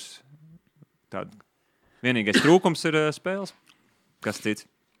kandidatūras, vienīgais trūkums ir spēles. Kas cits?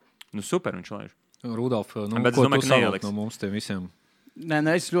 Super viņš laiž. Rudolf, bet ko domāju, tu savāk no mums tiem visiem? Nē,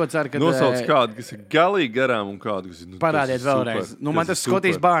 es ļoti ceru, ka... Nosauc kādu, kas ir galīgi garām un kādu, kas ir... Parādiet vēlreiz. Man tas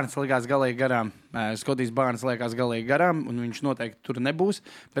Skotijas Bārns likās galīgi garām. Skotijas Bārns liekas galīgi garām, un viņš noteikti tur nebūs.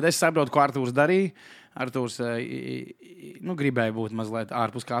 Bet es saprotu, ko Artūrs darīja. Artūrs gribēja būt mazliet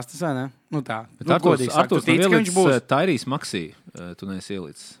ārpus kastes, vai ne? Tā. Bet Artūrs viņš būs Tairijs Maksī. Tu neesi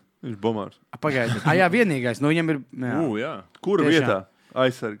ielicis. Viņš bomārs. Pagaidi. Jā, vienīgais. Viņam ir... Jā. Kura vietā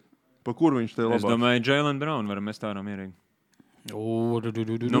aizsargi? Pa kuru viņš te labāk? Es domāju, Jalen Brown varam mest ārā mierīgi.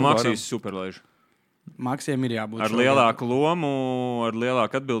 Maksīs superlaiž. Maksiem ir jābūt. Ar lielāku lomu, ar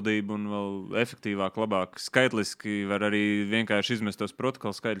lielāku atbildību un vēl efektīvāk, labāk. Skaitliski var arī vienkārši izmest tos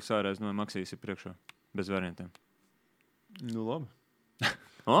protokolu skaidrs ārā. Es domāju, Maksīs ir priekšā. Bez variantiem. Labi.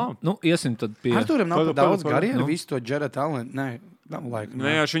 Iesim tad pie... Artūram nav daudz gariem, visu to Jared Allen. Nē, nav laika.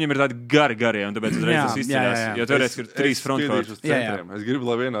 Viņam ir tādi gari, un tāpēc uzreiz tas izceļās. Jo teorētiski ir 3 frontkorti. Es gribu,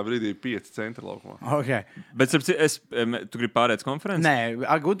 lai vienā brīdī 5 centri laukumā. Okay. Bet tu gribi pārēt konferenci? Nē,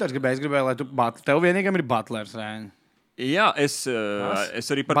 Gutars gribēja, lai tu tev vienīgam ir Butlers. Jā, es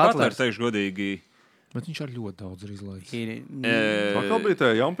arī par Butleru teikšu godīgi. Bet viņš ar ļoti daudz ir izlaidis. Pakal bija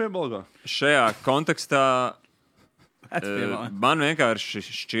tajā jaunpiebalgā? Šajā kontekstā man vienkārši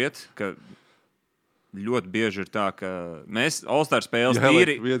šķiet, ka ļoti bieži ir tā, ka mēs All-Star spēles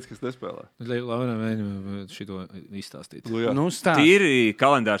tīri... Vietas, kas nespēlē. Lai varam šito izstāstīt. Tīri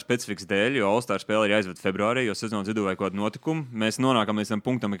kalendāra specifikas dēļ, jo All-Star spēle ir jāizved februārī, jo sezonas vidū vai kaut kādu notikumu. Mēs nonākam līdz tam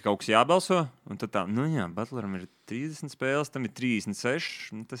punktam, ka kaut kas jābalso. Un tad tā, Butleram ir 30 spēles, tam ir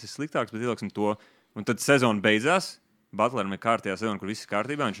 36. Tas ir sliktāks, bet ieliksim to. Un tad sezona beidzās. Butleram ir kārtījā sezona, kur viss ir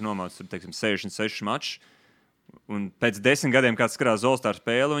kārtībā, viņš nomauc, teiksim, 66 mačus. Un pēc 10 gadiem, kad skatās All-Star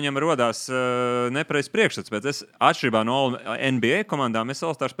spēli, viņam rodās nepareizs priekšstats. Bet es atšķirībā no NBA komandām, es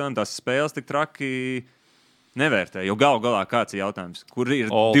All-Star spēlēm tās spēles tik traki nevērtēju. Jo galā kāds ir jautājums, kur ir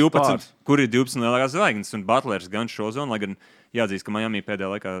 12 lielākās zvaigznes, un Butlers gan šo zonu, lai gan jāatzīst, ka Miami pēdējā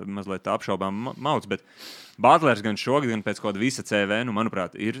laikā mazliet apšaubām mauc, bet Butlers gan šogad, gan pēc kāda visa CV, nu,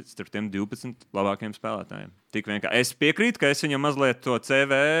 manuprāt, ir starp tiem 12 labākajiem spēlētājiem. Tik vienkārši. Es piekrītu, ka es viņam mazliet to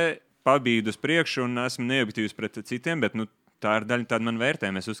CV pabīdu uz priekšu un esmu neobjektīvs pret citiem, bet nu, tā ir daļa tāda man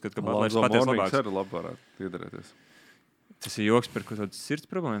vērtējuma. Es uzskatu, ka Butlers patiesi labāks. Arī labi varētu iedarēties. Tas ir joks par kaut kādu sirds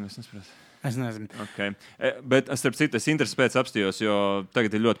problēmu, es nesaprotu. Es nezinu. Okay. Bet, starp citu, es intereses pēc apstījos, jo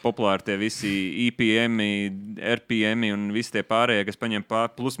tagad ir ļoti populāri tie visi EPM, RPM un visi tie pārējie, kas paņem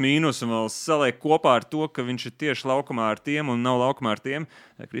plus mīnus un vēl saliek kopā ar to, ka viņš ir tieši laukumā ar tiem un nav laukumā ar tiem.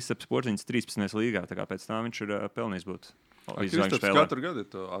 Kristaps Porziņš 13. līgā, tā kā pēc tā viņš ir pelnījis būt. Kristaps katru gadu ir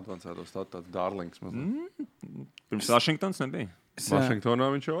to advancēto statu tāds darlings. Pirms Vašingtons nebija.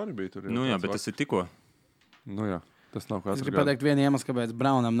 Vašingtonā viņš jau arī bija tur. Nu jā, bet tas ir tikko. Nu jā. Tas nav katrs. Es gribu pateikt vienu iemeslu, kāpēc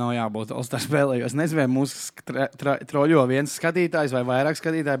Brownam nav jābūt All-Star spēlē. Es nezinu, vai mūsu troļo viens skatītājs vai vairāk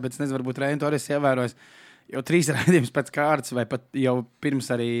skatītāji, bet es nezinu, varbūt Reini to arī ievērojis. Jo 3 raidījumus pēc kārtas, vai pat jau pirms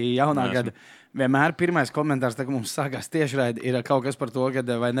arī jaunā gada, vienmēr pirmais komentārs, tā, ka mums sākās tiešraidi, ir kaut kas par to, ka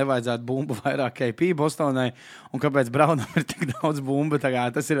vai nevajadzētu bumbu vairāk KP Bostonai, un kāpēc Brownam ir tik daudz bumbu.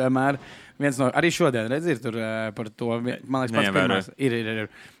 Tas ir vienmēr viens no, arī šodien, redz, ir tur par to, man liekas, pats pirmais. Ir.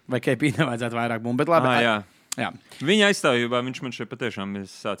 Vai KP nevajadzētu vairāk bumbu, bet labi. Jā. Viņa aizstāvībā viņš man šeit patiešām ir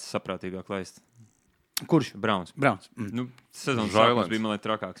sācis saprātīgāk laist. Kurš? Browns. Mm. Sezonas sākums bija, man liekas,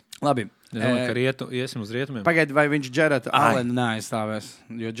 trakāks. Labi. Es domāju, ka iesim uz rietumiem. Pagaid, vai viņš Jarratu Allenu neaizstāvēs?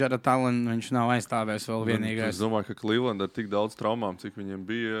 Jo Jarratu Allenu viņš nav aizstāvēs vēl vienīgais. Es domāju, ka Cleveland ar tik daudz traumām, cik viņiem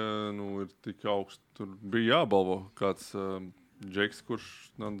bija, ir tik augsts. Tur bija jābalvo kāds džeks, kurš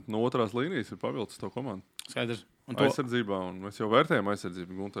no otrās līnijas ir pavilcis to komandu. Skaidrs. Aizsardzībā, un mēs jau vērtējam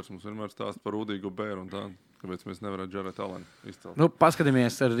aizsardzību. Gunters mums vienmēr stāsta par Rudīgu Bēru un tādu. Kāpēc mēs nevaram Jarratu Allenu izcelt? Nu,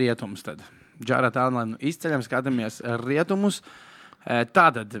 paskatāmies rietumus tad. Jarratu Allenu izceļam, skatāmies rietumus.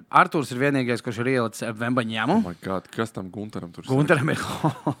 Tātad Artūrs ir vienīgais, kurš ir ielicis Vembaņamu. Kas tam Gunteram tur ir? Gunteram ir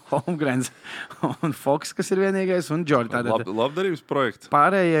Holmgrens un Foks, kas ir vienīgais, un Džordi. Labdarības projekts.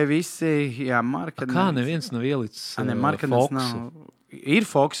 Pārējie visi, jā, Markadens. Kā neviens nav ielicis Foksu? Ir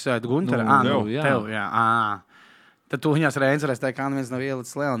Foks, Guntera. Tev, jā. Tad tu viņās Reins varēs teikt, kā neviens nav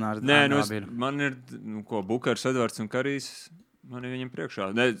ielicis Leonārdu. Nē, man ir, Bukers, Edvards un Karijs, man ir viņam priekšā.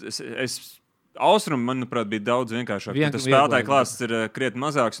 Austrumu, manuprāt, bija daudz vienkāršāk. Tas spēlētāju klāsts ir krietni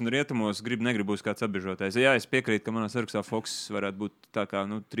mazāks un rietumos negrib būs kāds apbežotais. Jā, es piekrītu, ka manā sarakstā Foks varētu būt tā kā,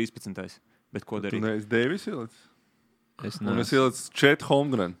 13. Bet ko darīt? Tu neesi Deivis ielicis? Es ielicu Čet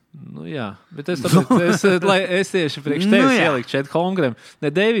Holmgren. Nu jā, bet es tieši priekš tevis ieliku Čet Holmgren. Ne,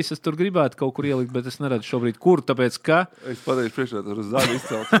 Deivis, es tur gribētu kaut kur ielikt, bet es neredzu šobrīd kur, tāpēc ka... Es pateikšu priekšā, tur uz zaļu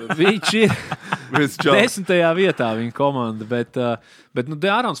izcelt. Viņš ir 10. vietā viņa komanda, bet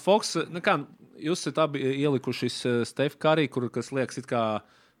Ārons Foks, jūs esat abi ielikuši Steph Curry, kas liekas it kā,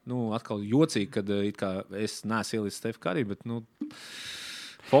 atkal jocīgi, kad it kā es neesmu ielicis Steph Curry, bet,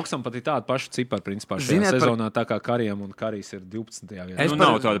 Foksam pat ir tāda paša cipara, principā, šajā sezonā, tā kā Karijam un Karijs ir 12. vietā.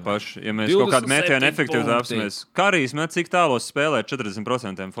 Nav tāda paša. Ja mēs kaut kādu metienu efektivitāti apsmies, Karijs met cik tālos spēlē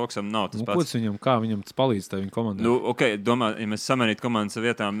 40%, Foksam nav tas pats. Kā viņam tas palīdz tā viņa komandai? Domā, ja mēs samainītu komandas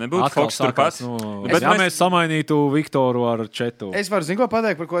vietām, nebūtu Foks tur pats. Ja mēs samainītu Viktoru ar Četu. Es varu zinu, ko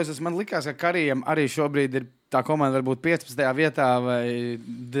pateikt, par ko es esmu. Man likās, ka Karijam arī šobrīd ir tā komanda varbūt 15. vietā vai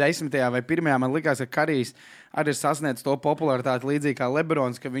 10. vai 1. Man likās, ka Karijs arī ir sasniedzis to popularitāti līdzīgi kā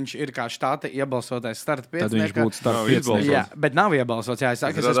Lebrons, ka viņš ir kā štata iebalsotais starta pieciniekā. Tad viņš būtu starta pieciniekā. Jā, bet nav iebalsots. Jā, es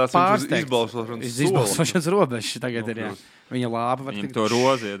saku, es esmu pārsteigts. Izbalsošanas robežas tagad ir, jā. Viņa lāpa var tikt. Viņam to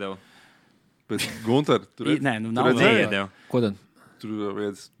rozi iedeva. Bet Gunter, tur Nē, nav iedeva. Ko tad? Tur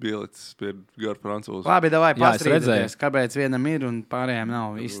viens bielicis pie gara francūzes. Labi, davai pastrīdēties, kāpēc vienam ir un pārējiem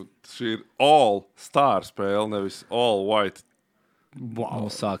nav. Šī ir all-star spēle, nevis all-white. Wow.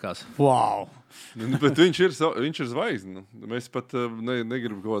 Sākās. Wow. Bet viņš ir zvaigzne. Mēs pat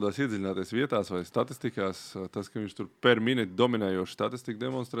negribam kaut kādās iedziļināties vietās vai statistikās. Tas, ka viņš tur per minūti dominējoši statistiku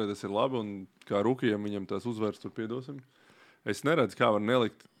demonstrē, tas ir labi. Un kā rukijam viņam tās uzvaras tur piedosim. Es neredzu, kā var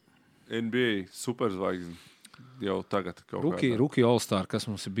nelikt NBA superzvaigzni jau tagad. Rukija All-Star, kas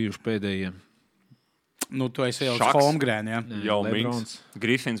mums ir bijuši pēdējie? Tu esi jau Holmgren, jā? Jau Mings.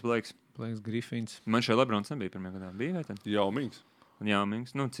 Griffins, Blakes. Griffins. Man šeit Lebrons nebija pirmajā gadā. Bija vai tad? Jau Mings. Jā,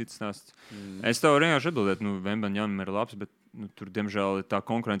 Mings, cits stāsts. Es tev vienkārši atbildētu, Vembaņam ir labs, bet tur, diemžēl, tā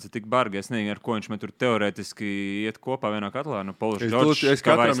konkurence ir tik barga. Es nezinu, ar ko viņš man tur teorētiski iet kopā vienā katlā. Es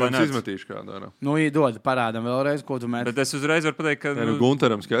katram jums izmetīšu kādā ārā. Nu, dod, parādam vēlreiz, ko tu met. Bet es uzreiz varu pateikt, ka...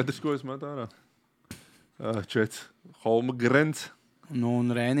 Gunteram skaidrs, ko es metu ārā. Čets. Holmgrens. Nu,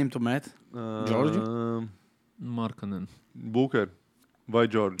 un Rēnim tu met. Džordžu? Markanen. Buker. Vai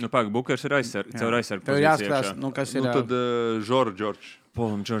Džordžu. Nu, Bukers ir aizsarg. Caur aizsarg Tev jāskatās, nu, kas ir... Nu, tad Džordžs.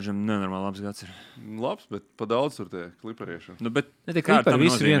 Polam Džordžam nenormāli labs gads ir. Labs, bet pa daudz tur tie kliperieši. Nu, bet ne, tie kliperi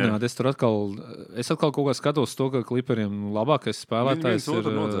visi vienādi. Es atkal kaut kā skatos to, ka kliperiem labākais spēlētājs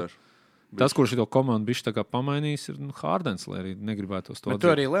ir... Tas, kurš to komandu bišķi tā kā pamainījis, ir Hārdens, lai arī negribētos to atzīt. Bet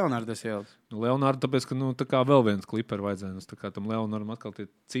tu arī Leonardas ielas. Leonardu, tāpēc, ka tā kā vēl viens kliperi vajadzēja. Tā kā tam Leonardam atkal tie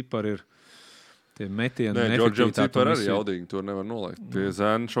cipari ir... Tie metieni, nē, Džordžam cipari arī jaudīgi, to nevar noliekt. Tie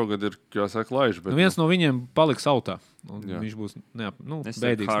zēni šogad ir, jāsaka, laiži. Bet... viens no viņiem paliks autā. Viņš būs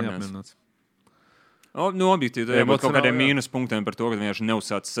bēdīgs, neapmierināts. Objektīvi, jābūt kaut kādiem mīnuspunktiem par to, ka vienkārši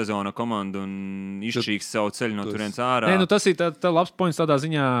neuzsāc sezona komandu un izšķīks savu ceļu no turienes ārā. Nē, tas ir tā labs points tādā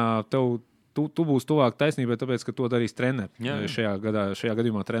ziņā, tu būsi tuvāk taisnībai, tāpēc, ka to darīs treneri. Šajā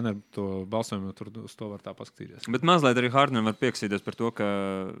gadījumā treneri to balsojumu tur uz to var tā paskatīties. Bet mazliet arī Hārdnam var pieksīties par to, ka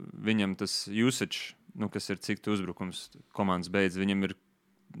viņam tas usage, kas ir cik uzbrukums komandas beidz, viņam ir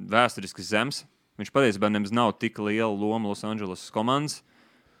vēsturiski zems. Viņš patiesībā nemaz nav tik liela loma Los Angeles komandas.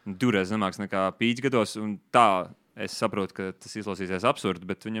 Divreiz zemāks nekā Pīķa gados, un tā es saprotu, ka tas izlasīsies absurdi,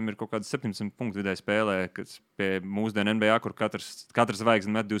 bet viņam ir kaut kāds 700 punktu vidēji spēlē, kas pie mūsdienu NBA, kur katrs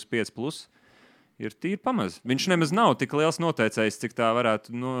zvaigzne met 25+, ir tīri pamaz. Viņš nemaz nav tik liels noteicējs, cik tā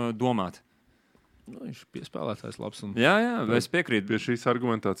varētu domāt. Viņš ir piespēlētājs labs. Un... Jā, es piekrītu. Pie šīs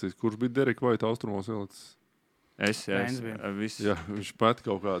argumentācijas, kurš bija Derek White austrumos ielicis? Viņš pat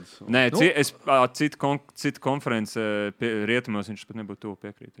kaut kādas. Nē, citu konferenci rietumos viņš pat nebūtu tuvu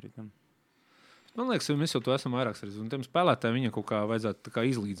piekrīt arī tam. Man liekas, mēs jau to esam vairāks arī. Un tiem spēlētājiem viņam kaut kā vajadzētu tā kā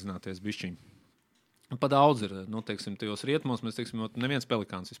izlīdzināties bišķiņ. Pa daudz ir, teiksim, tajos rietumos, mēs teiksim, neviens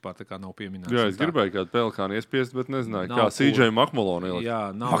pelikāns vispār tā kā nav pieminēts. Jā, es gribēju kādu pelikānu iespiest, bet nezināju, kā CJ Makmolonu ielikt. Jā,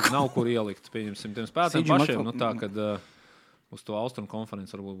 nav kur ielikt, pieņemsim, tiem spēlētājiem pašiem, tā, kad uz to austrumu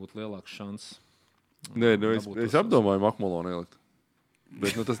konferenci varbūt būtu lielāks šans. Nē, es apdomāju Makmolonu ielikt,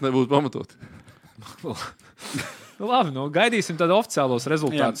 bet tas nebūtu pamatot. Labi, gaidīsim tad oficiālos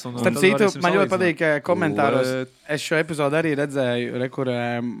rezultātus. Starp citu, man ļoti patīk komentāros. Es šo epizodu arī redzēju, kur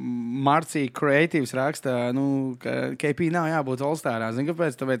Marcija Creatives raksta, ka KP nav jābūt All-Starā. Zini,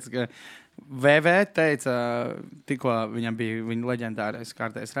 kāpēc? Tāpēc, ka VV teica, tikko viņam bija viņa leģendārais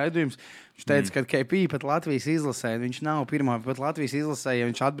kārtais raidījums, viņš teica, ka KP pat Latvijas izlasē, viņš nav pirmā, pat Latvijas izlasē, ja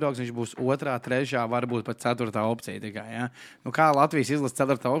viņš atbrauks, viņš būs 2., 3., varbūt pat 4. opcija tikai. Ja? Kā Latvijas izlase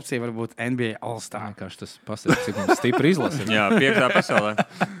 4. opcija var būt NBA All-Star? Kā tas pasaka, cik mums stipri izlase? Jā, 5. pasaulē.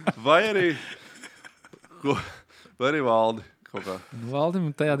 Vai arī Valdi.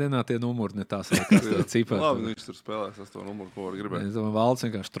 Valdim tajā dienā tie numuri ne tās vajag cipari. Labi, viņš tur spēlēs 8 numuru, ko var gribēt. Es domāju, Valds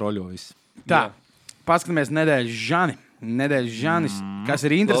vienkārši troļo visu. Tā, paskatāmies nedēļas Žani. Nedēļas Žanis, kas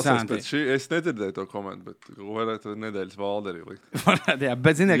ir interesanti. Es nedzirdēju to komentu, bet varētu nedēļas Valdi arī likt. Varētu, jā,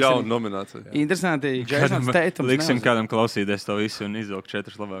 bet ziniek, jauna nominācija. Interesanti, Jasons Teitums liksim kādam klausīties to visu un izvilkt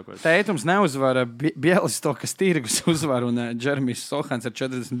 4 labākos. Teitums neuzvara, Bielistokas tirgus uzvar un Džermijs Sohans ar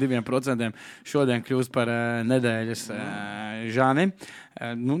 42% šodien kļūst par nedēļas Žani.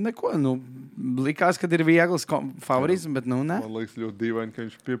 Likās, ka ir viegls favorīts, bet ne. Man liekas ļoti dīvaini, ka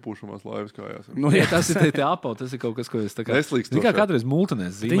viņš piepūšamās laivas kājās. Tas ir tie apau, tas ir kaut kas, ko es tā kā... Tikai kādreiz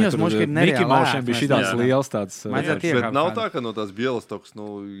multinēs zīmē. Viņos moški ir nereāli Maušiem bija šitās liels tāds... Bet nav tā, ka no tās Bielistokas,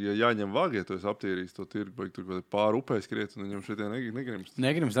 ja jāņem vagi, ja tu esi aptīrījis to tirgu, vai tur pāri upē skriet, un viņam šitie negrimst.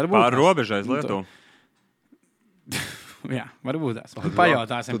 Negrimst, varbūt. Pāri robežai Lietuvu. Jā, varbūt tās.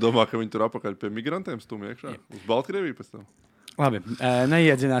 Pajautāsim. Tu domā, ka viņi tur apakaļ pie migrantiem stum iekšā? Uz Baltkrieviju pēc tam? Labi,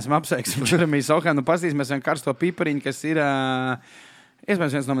 neiedzināsim, apsveiksim Džeremiju Sohanu. Pastīsimies vien karsto pipariņu, kas ir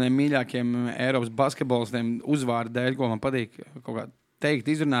iespējams viens no maniem mīļākiem Eiropas basketbolistiem uzvārdu dēļ, ko man patīk kaut kā teikt,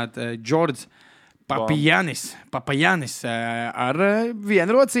 izrunāt. Džordžs Papajanis ar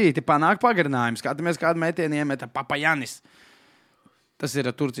vienu rocīti panāk pagarinājumu. Skatāmies, kādu metienu iemeta Papajanis. Tas ir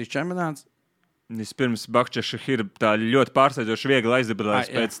Turcijas čempionāts. Vispirms Bakčeša ir tā ļoti pārsteidzoši viegli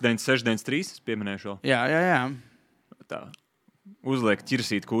aizdibinājis pēc 96-93, es pieminēju šo. Jā. Tā. Uzliek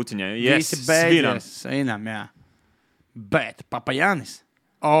ķirsīt kūciņai. Visi beidzies. Svinam, jā. Bet Papajanis.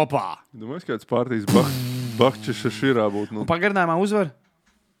 Opā! Domāju, kāds pārtīs Bakčeša širā būtu. Pagarinājumā uzvar?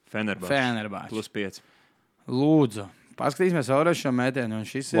 Fenerbahče. Plus 5. Lūdzu. Paskatīsimies vēlreiz šo metienu.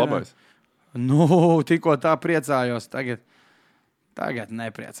 Šis ir... Labais. Tikko tā priecājos. Tagad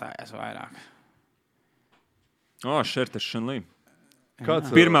nepriecājos vairāk. Šertes Šanlī.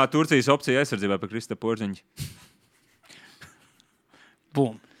 Pirmā Turcijas opcija aizsardzībā par Krista Porziņu.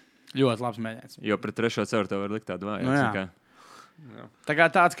 Bum. Ļoti labs mēģinājums. Jo pret 3. ceturto var likt tādu vāju. Nu jā. Tā kā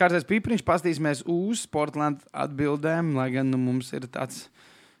tāds kārtais pipriņš, pastīsimies uz Sportland atbildēm, lai gan mums ir tāds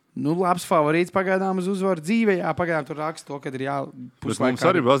labs favorīts pagaidām uz uzvaru dzīvē. Jā, pagaidām tur raksta to, kad ir mums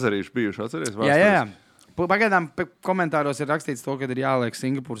arī bazarīši bijuši, atceries? Jā. Pagaidām komentāros ir rakstīts to, ka ir jāliek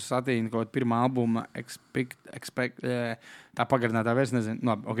Singapūras satīna kaut kāda pirmā albuma tā pagarinātā versija, nezinu.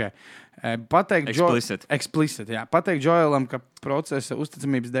 Labi, okay. Explicit, jā. Pateikt Joelam, ka procesa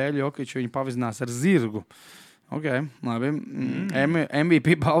uzticamības dēļ Jokiču viņu pavizinās ar zirgu. Ok, labi. MVP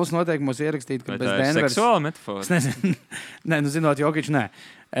balvas noteikumos ierakstīt, ka vai bez Denveras... Vai tā ir seksuāla metafora? Es nezinu. Nē, zinot Jokiču, nē.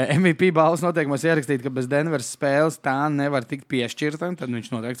 MVP balvas noteikumos ierakstīt, ka bez Denveras spēles tā nevar tikt piešķirta, tad viņš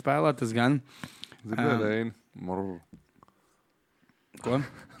noteikti spēlē, tas gan... Dzirdēji, Ko?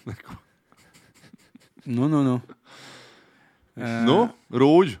 Nu.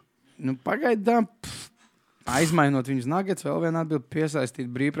 Rūģu. Pagaidām, aizmainot viņus Nuggets, vēl viena atbilde piesaistīt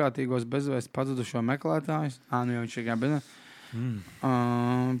brīvprātīgos bezvēst pazudušo meklētājus. Jau viņš ir gabina.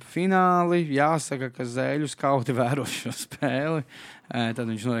 Fināli jāsaka, ka Zēļu skauti vēro šo spēli. Tad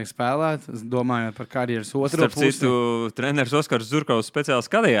viņš noteikti spēlēt, domājot par karjeras otro pusi. Starp citu, treneris Oskars Zurkaus speciāli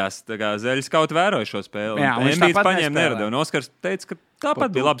skatījās. Zēļu skauti vēroja šo spēli. Jā, viņš tāpat paņēma nerada. Un Oskars teica, ka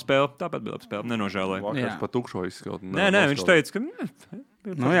tāpat bija laba spēle. Nenožēloja. Vakars pa tukšo izskaut. Nē, viņš teica,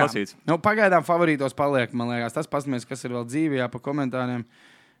 ka pagaidām favorītos paliek, man liekas. Tas pasmies, kas ir vēl dzīvē, pa komentāriem.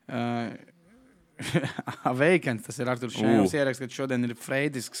 Veikens, tas ir Arturs Šēns ieraksts, ka šodien ir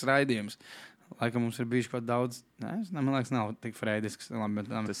freidisks raidījums. Laikam mums ir bijuši kaut daudz... Nē, man liekas, nav tik freidisks.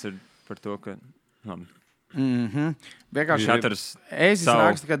 Tas ir par to, ka... Vienkārši es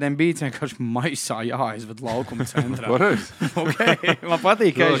rakstu, ka Dembīts vienkārši maisā jāaizved laukuma centrā. Okay. Man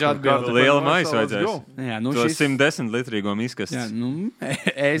patīk, ka viņš atbild. Liela maisa vajadzēs. Jā, to 110 litrīgo miskastes.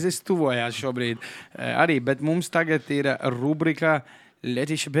 Jā, es tuvojās šobrīd arī, bet mums tagad ir rubrika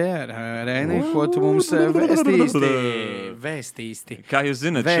Letiša Bēra. Reini, ko tu mums vēstīsti? Kā jūs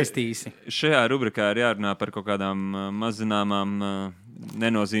zināt, vēstīsi. Šajā rubrikā ir jārunā par kaut kādām mazzināmām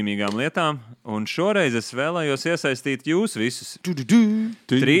nenozīmīgām lietām, un šoreiz es vēlējos iesaistīt jūs visus.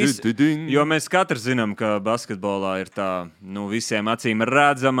 3, jo mēs katrs zinām, ka basketbolā ir tā, visiem acīm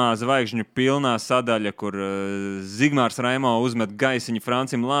redzamā zvaigžņu pilnā sadaļa, kur Zigmārs Raimo uzmet gaisiņu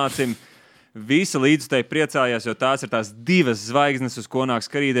Francim Lācim. Visi līdzutēji priecājās, jo tās ir tās 2 zvaigznes, uz ko nāk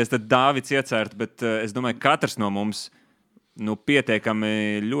skatīties, tad Dāvids iecērt, bet es domāju, katrs no mums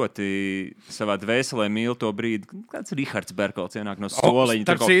pietiekami ļoti savā dvēselē mīl to brīdi. Kāds Rihards Berkolts ienāk no soliņa.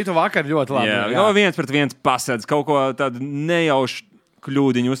 Starp citu vakar ļoti labi. Jā. 1-1 pasedz, kaut ko tādu nejaušu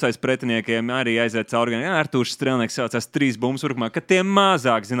kļūdiņu uztais pretiniekiem, arī aiziet cauri. Artūrs Strelnieks saucās 3 bumbas urkumā, ka tie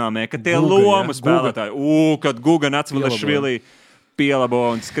mazāk zināmie, ka tie lomu spēlētāji. Kad Guga Nacmilešvili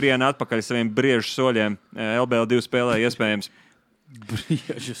pielabo un skrien atpakaļ saviem briežu soļiem. LBL2 spēlē iespējams.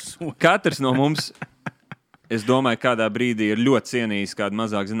 Briežu soļi. Katrs no mums, es domāju, kādā brīdī ir ļoti cienījis kādu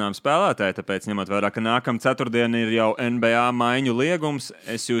mazāk zināmu spēlētāju, tāpēc ņemot vērā, ka nākamā ceturtdiena ir jau NBA maiņu liegums,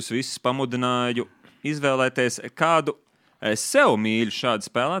 es jūs visus pamudināju izvēlēties kādu sev mīļu šādu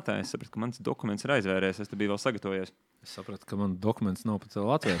spēlētāju. Es sapratu, ka mans dokuments ir aizvēries, es te biju vēl sagatavojies. Es sapratu, ka man dokuments nav pat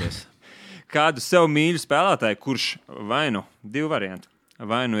vēl atvēries. Kādu sev mīļu spēlētāju, kurš vai 2 varianti,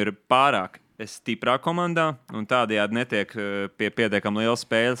 vai ir pārāk stiprā komandā un tādējādi netiek pie pietiekami liela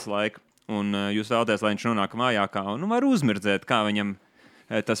spēles laika, un jūs vēlaties, lai viņš nonāk vājākā, un var uzmirdzēt, kā viņam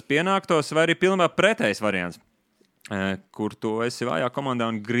tas pienāktos, vai arī pilnībā pretējs variants, kur tu esi vājā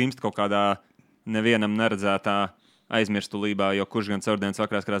komandā un grimst kaut kādā nevienam neredzētā aizmirstulībā, jo kurš gan caurdienas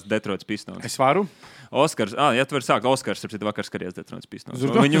vakarā skatās Detroits Pistons. Es varu? Oskars, ja tu vari sākt, Oskars, vakar skaties Detroits Pistons.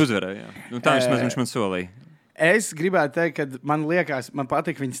 Viņi uzvarēja, jā. Tā viņš man solīja. Es gribētu teikt, ka man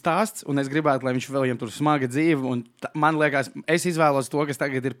patīk viņa stāsts, un es gribētu, lai viņš vēl viņam tur smaga dzīve. Man liekas, es izvēlos to, kas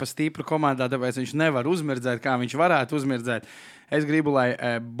tagad ir pa stipru komandā, tāpēc viņš nevar uzmirdzēt, kā viņš varētu uzmirdzēt. Es gribu, lai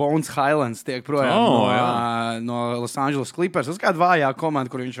Bones Highlands tiek projām no Los Angeles Clippers uz kādu vājāku komandu,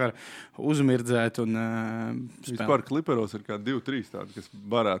 kur viņš var uzmirdzēt un spēlēt. Vispār Clipperos ir kā 2-3 tādi, kas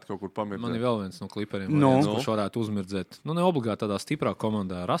varētu kaut kur pamirdzēt. Man ir vēl viens no Clipperiem, kurš varētu uzmirdzēt. Ne obligāti tādā stiprā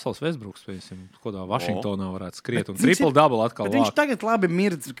komandā. Russells Westbrooks, piemēram, kodā Vašingtonā varētu skriet un triple-double atkal vākt. Viņš tagad labi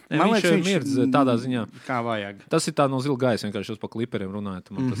mirdz. Man liekas, viņš mirdz tādā ziņā. Kā vajag. Tas ir tā no zila gaisa, vienkārši jūs pa Clipperiem runājat.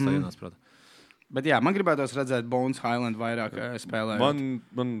 Man tas tā ienāc prātā. Bet jā, man gribētos redzēt Bones Highland vairāk spēlējot.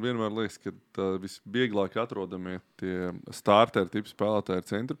 Man vienmēr liekas, ka visvieglāk atrodamie tie starteri tipu spēlētāji ir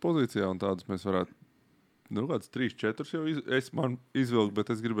centra pozīcijā, un tādus mēs varētu, kāds 3-4 jau man izvilkt,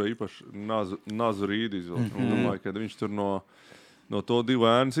 bet es gribēju īpaši Nazu Rīdu izvilkt. Domāju, ka viņš tur no to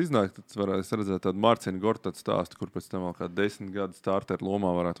 2 ēnas iznāk, tad varētu redzēt tādu Marcinu Gortatu stāstu, kur pēc tam vēl kā 10 gadu starteru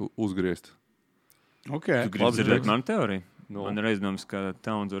lomā varētu uzgriezt. Okay. Tu gribi dzirdēt manu teoriju? Man ir aizdoms, ka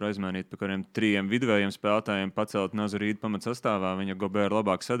Towns var aizmainīt par kādiem 3 viduvējiem spēlētājiem, pacelt Nazarīdu pamatsastāvā, viņa Gobēra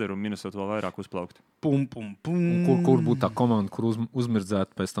labāk sadara un Minnesota vēl vairāk uzplaukt. Pum. Kur būtu tā komanda, kur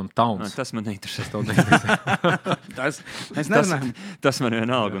uzmirdzētu pēc tam Towns? Tas man neinteresē. Mēs nerunājam. Tas man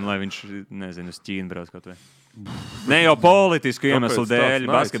vienalga, un lai viņš, nezinu, uz Ķīnu brauc kaut vai. Ne jau politisku iemeslu dēļ,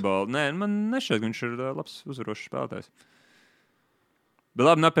 basketbolu. Nē, man nešķiet, ka viņš ir labs uzvarošs spēlētājs. Bet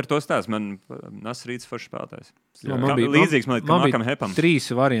labi, par to stāst. Man Nasrīts foršs spēlētājs. Līdzīgs, man liekas, Hepam.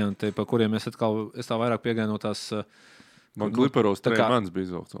 3 varianti, pa kuriem es tā vairāk piegāju no tās... Man Kliparos Treimans bija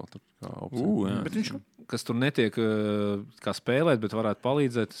izvilkts vēl. Bet viņš, kas tur netiek kā spēlēt, bet varētu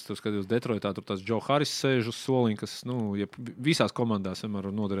palīdzēt. Es tur skatījos Detroitā, tur tās Joe Harris sēž uz soliņa, kas, visās komandās vienmēr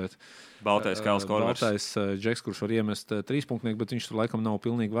var noderēt. Baltais Kāls Korvers. Baltais Džeks, kurš var iemest 3-punktnieku, bet viņš tur laikam nav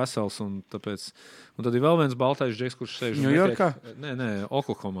pilnīgi vesels. Un tad ir vēl viens baltais Džeks, kurš sēž... Ņujorkā? Nē,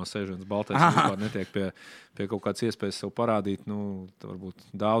 Oklahomā sēž viens baltais. Vispār netiek pie kaut kādas iespējas sev parādīt. Varbūt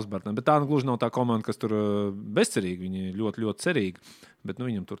Dāvsbartnē. Bet tā gluži nav tā komanda, kas tur bezcerīgi. Viņi ļoti, ļoti cerīgi. Bet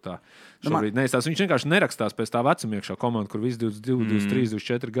viņam tur tā šobrīd neizstās. Viņš vienkārši nerakstās pēc tā vecuma iekšā komanda, kur visi 22, 23,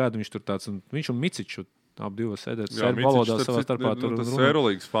 24 gadi. Viņš tur tāds, un viņš un Miciču abi divi sēdēt sērbu valodā savā starpā. Tas ir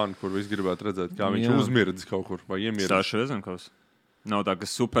Eurolīgas fani, kur visi gribētu redzēt, kā viņš uzmirdz kaut kur vai iemirdz. Stāšu Vezenkovs. Nav tā, ka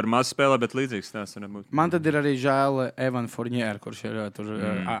super maz spēlē, bet līdzīgs tās var būt. Man tad ir arī žēl Evan Fournier, kurš ir tur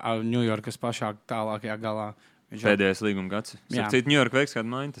Ņujorkas pašā tālākajā galā. Pēdējais līguma gads. Citu Ņujorka veiks kādu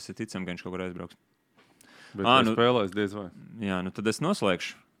maiņu, tas ir ticam, ka viņš kaut kur aizbrauks. Bet spēlēs diez vai. Jā, tad es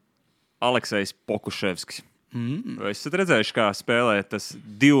noslēgšu. Aleksejs Pokuševskis. Vai esat redzējuši, kā spēlē tas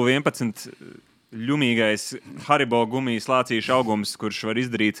 2-11 ļumīgais Haribo gumijas lācīšu augums, kurš var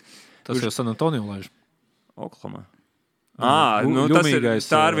izdarīt... Tas jau San Antonio laiž. Oklahomā. Tā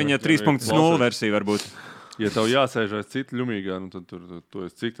ir viņa 3.0 versija varbūt. Ja tev jāsēž aiz citu ļumīgā, tad tu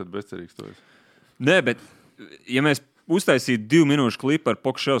esi cik tad bezcerīgs tu esi? Nē, bet ja mēs uztaisīt 2 minūšu klipu ar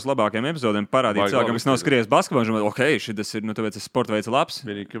Pokuševs labākajiem epizodēm, parādīt cilvēkam, kas nav skriejis basketbolu, šitas ir, tāpēc tas sporta veids labs.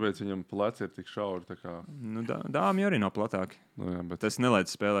 Vienīgi, kāpēc viņam pleci ir tik šauri, tā kā... Dāmi arī nav platāki. Bet tas nelaidz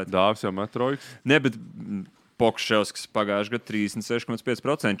spēlēt. Dāvs jau met trojkas. Ne, bet Pokuševs pagājuši gadu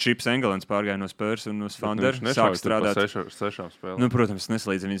 36,5%. Čips Engelens pārgāja no Spurs un uz Thunder. Sāk strādāt. Sešām spēlēm. Protams,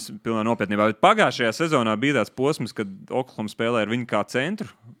 neslīdz viņas pilnā nopietnībā. Bet pagājušajā sezonā bija tāds posms, kad Oklahoma spēlēja ar viņu kā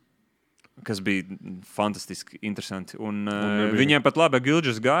centru, kas bija fantastiski interesanti. Un viņiem pat labi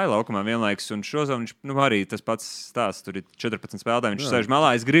Gilģis gāja laukumā vienlaikus, un šozon viņš arī tas pats stāsts. Tur ir 14 spēlētāji, viņš sēž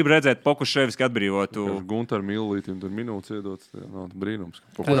malā. Es gribu redzēt Pokuševski atbrīvotu. Guntar Millītim tur minūtes iedots, nav brīnums.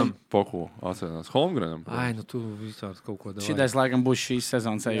 Poku atcēnās Holmgrenam. Tu visādi kaut ko davai. Šitais laikam būs šīs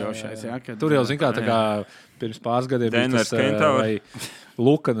sezonas ejošais. Tur jau, zin kā, tā kā pirms pāris gadiem Denvers vai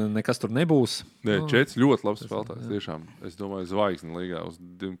Luka nekas tur nebūs. Nē, Čets ļoti labs spēlētājs, tiešām. Es domāju, Zvaigžņu līgā uz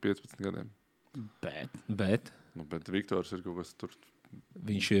 15 gadiem. Bet Viktors ir kaut kas tur.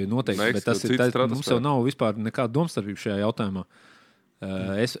 Viņš noteikti, bet tas ir mums jau nav vispār nekāda domstarpība šajā jautājumā.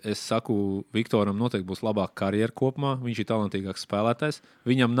 Es saku, Viktoram noteikti būs labāka karjera kopumā. Viņš ir talantīgāks spēlētājs.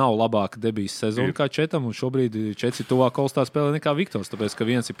 Viņam nav labāka debijas sezona kā Četam, un šobrīd Čets ir tuvāk All-Star spēlē nekā Viktors, tāpēc, ka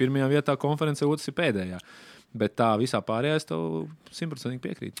viens ir pirmajā vietā konferencē, otrs ir pēdējā. Bet tā visā pārējā es tev 100%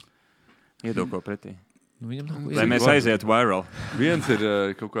 piekrītu. Iedoko pretī. Lai mēs aizietu viral. Viens ir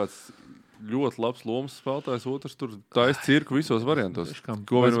kaut kāds ļoti labs lomas spēlētājs, otrs tur taisa cirku visos variantos.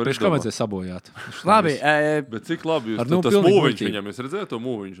 Ko viņi var izdomāt? Kā vajadzēja sabojāt? Labi. Bet cik labi jūs tas mūviņš viņam, es redzēju to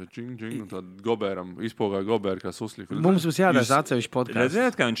mūviņš, un tad Gobēram, izpogāja Gobēru kā susliku. Mums būs jādara atsevišķi podcasts.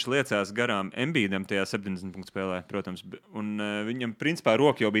 Redzējāt, kā viņš liecās garām Embiidam tajā 70 punktu spēlē, protams, un viņam principā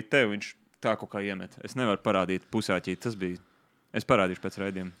roka jau bija tev, viņš tā kaut kā iemet. Es nevaru parādīt pusāķīt, tas bija. Es parādīšu pēc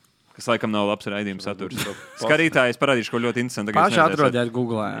raidījuma. Kas laikam nav labs raidījums saturs. Skatītājs parādīšu, ko ļoti interesanti. Paši atrodiet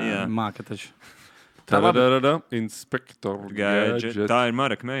Google, māka taču. Inspektor gadget. Tā ir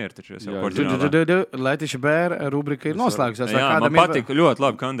Marek Meijer, taču es jau Letiša Bēra rubrika ir noslēgusies. Jā, man patika ļoti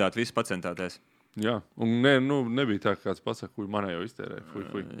labi kandidāti, visi pacentāties. Jā, un nebija tā, kāds pasaka, kuj manai jau iztērēja.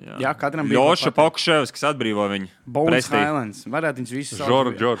 Jā, katram bija. Joša Pokuševskis atbrīvo viņu. Bones Highlands. Varētu viņus visus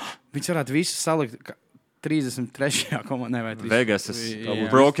salikt. George. Viņš varētu visus salikt 33. komandā vai 30. Vegasas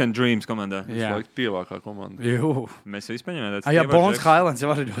Broken Dreams komandā. Jā. Pievākā komanda. Mēs visi paņemām tāds. Jā, Bones Highlands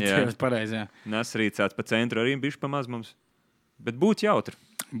jau arī ļoti pareizi, jā. Nesrīcāts pa centru arī bišķi pa maz mums. Bet būtu jautri.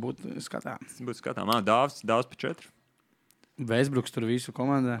 Būtu skatāms. Dāvs pa 4. Vēsbruks tur visu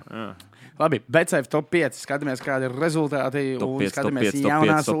komandā. Jā. Labi, Betsafe top 5. Skatāmies, kādi ir rezultāti un skatāmies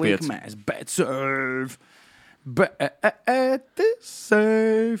jaunās likmēs. Betsafe.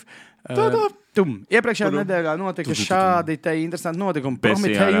 Betsafe. Iepriekšējā nedēļā notika šādi te interesanti notikumi.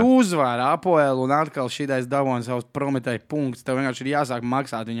 Prometēju uzvāra Apoelu un atkal šitais dabūja savus Prometēju punktus. Tev vienkārši ir jāsāk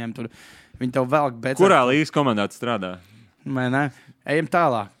maksāt viņiem tur. Viņi tev velk Betsafe. Kurā līgas komandā strādā? Ejam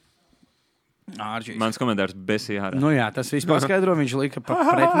tālāk. Ārģīs. Mans komentārs besīja ārā. Nu jā, tas viss paskaidro, viņš lika pa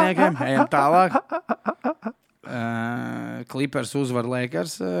pretiniekiem. Ejam tālāk. Clippers uzvar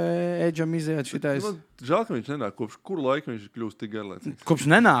Lakers. Edžam iziet šitais. Žēl, ka viņš nenāk. Kopš kuru laiku viņš kļūst tik garlaicīgs? Kopš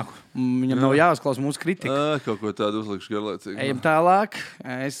nenāku. Viņam nav jāuzklaus mūsu kritika. Kaut ko tādu uzlikšu garlaicīgu. Ejam tālāk.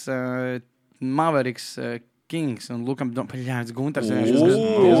 Es Mavericks Kings un Lukam Gunters.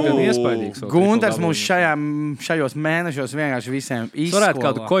 Diezgan iespaidīgs. Gunters mums šajos mēnešos vienkārši visiem izskola. Varētu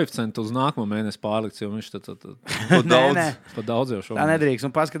kādu koeficientu uz nākamo mēnesi pārlikt, jo viņš tad pa daudz jau šo. Tā nedrīkst.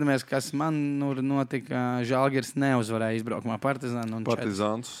 Un paskatāmies, kas man notika. Žalgiris neuzvarēja izbraukumā Partizānu.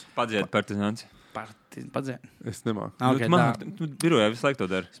 Partizāns. Padziet Partizāns. Padzēn. Es nemāku. Okay, tu birojā visu laiku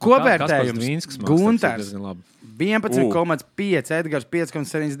to dari. Kopvērtējums. Gunters. 11,5, Wow. Edgars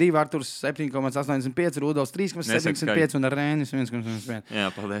 5,72, Arturs 7,85, Rudolfs 3,75 un Rēnis 1,75. Jā,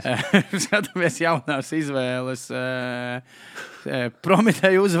 paldies. Skatāmies jaunās izvēles.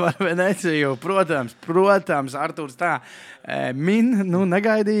 Prometēju uzvaru Veneciju. Protams, Arturs tā.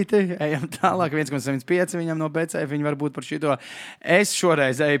 Negaidīti. Ejam tālāk, 1,75 viņam no BCF. Viņi var būt par šito. Es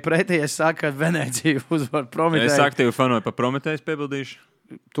šoreiz eju pretī, es saku, ka Veneciju uzvar Prometēju. Es aktīvi fanoju pa Prometējas piebildīšu.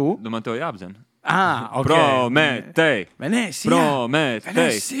 Tu? Man to jāapzina. Okay. Prometēj.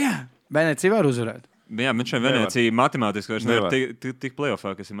 Venecija. Venecija var uzvarēt. Jā, bet šeit Venecija matemātiski vairs nevar tik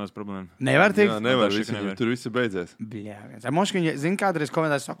play-offā, kas ir maz problēma. Nevar tik? Jā, nevar. Tur viss ir beidzies. Moškiņi, zin, kādreiz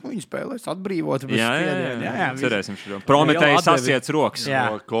komentārs saka, viņi spēlēs atbrīvot. Jā, cerēsim šo. Prometēja sasiets rokas.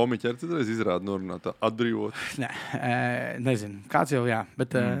 Komiķi ar citreiz izrāda norunāt atbrīvot. Nezinu, kāds jau, jā.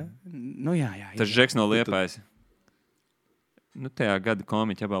 Bet, jā. Tas Žeks no Liepājas. Tajā gada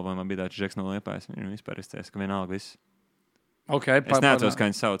komiķa apbalvojumā bija tāds Žeks no Liepājas. Viņam vispār izcēs, ka vienalga viss. Okay, es neatceros, kā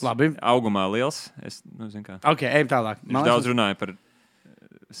viņš sauc. Labi. Augumā liels. Zinu kā. Ok, ejam tālāk. Viņš daudz runāja par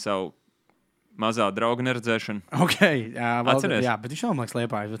savu mazā draugu neredzēšanu. Ok, atceries? Jā, bet viņš nav māks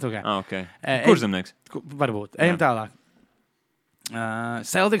Liepājas. Okay. Kurš zemnieks? Varbūt. Ejam tālāk.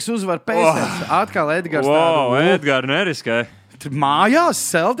 Celtics uzvar Pacers. Atkal Edgars tādu. Edgars neriskē. Mājās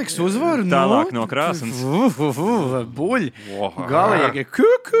Celtics uzvar. Tālāk no krāsnes. Buļi. Galīgi.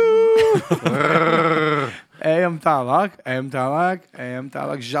 Kuku. Ejam tālāk.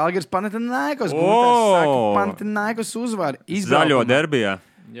 Žalgiris Panathinaikos. Panathinaikos uzvar. Zaļo derbijā.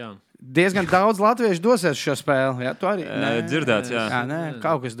 Jā. Diezgan daudz latviešu dosies šo spēli. Jā, tu arī? Dzirdēts, jā.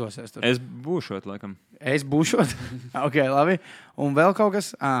 Kaut kas dosies. Tur. Es būšot, laikam. Es būšot? Ok, labi. Un vēl kaut kas.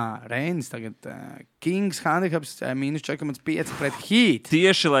 Reinis tagad. Kings handicaps -4,5 pret Heat.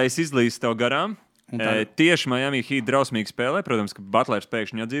 Tieši, lai es izlīstu tev garām. Tieši Miami Heat drausmīgi spēlē. Protams, ka Butlers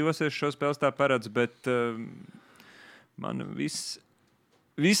pēkšņi atdzīvosies šo spēles tā paredz, bet man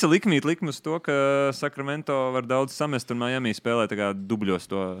visa likme uz to, ka Sacramento var daudz samest un Miami spēlē tā kā dubļos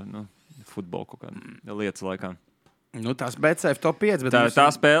to futbolu kaut kādā lietas laikā. Tas BCF top 5. Bet tā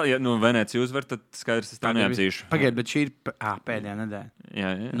spēle, ja Venecija uzvar, tad skaidrs, es tā neapzīšu. Pagaid, bet šī ir pēdējā nedēļa. Jā,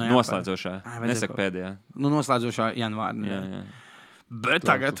 noslēdzošā. Nesaku pēdējā. Noslēdzošā janvāra nedēļa. Jā. Bet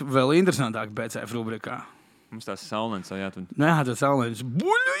tagad vēl interesantāk BCF rubrikā. Mums tās saulēns jau jātud. Tas saulēns.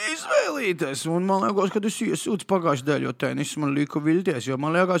 Buļu izvēlīties. Un man liekas, ka tas iesūdz pagājuši dēļ, jo tenis man lika vilties. Jo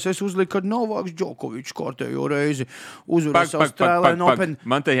man liekas, es uzliku, ka Novaks Džokovičs kārtējo reizi uzvarēs Austrālijā nopietni.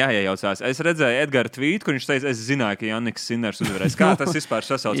 Man te jāiejaucās. Es redzēju Edgara tvītu, kur viņš teica, es zināju, ka Janniks Sinners uzvarēs. Kā tas vispār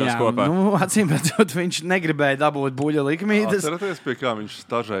sasaucās kopā? Acīm redzot, viņš negribēja dabūt buļa likmītes. Atceraties, pie kā viņš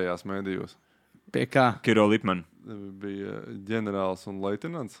stažējās mēdījos? Pie kā? Kiro Lipman. Bija ģenerālis un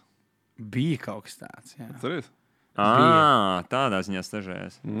leitenants. Bija kaut kas tāds, jā. Atceries? Tādā ziņā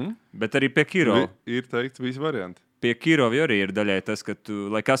stažējās. Bet arī pie Kiro. Ir teikts visi varianti. Pie Kiro arī ir daļai tas, ka tu,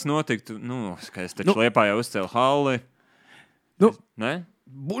 lai kas notiktu, ka es taču Liepājā uzcēlu halli. Ne?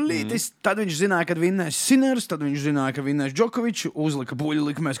 Buļītis, tad viņš zināja, ka vinnēs Sinners, tad viņš zināja, ka vinnēs Džokovičs, uzlika buļi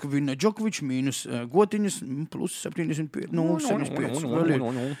likmēs, ka vinnēs Džokovičs, mīnus gotiņas, plus 75,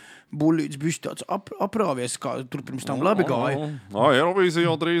 75. Buļītis bija tāds aprāvies, kā tur pirms tam labi gāja. Eirovīzija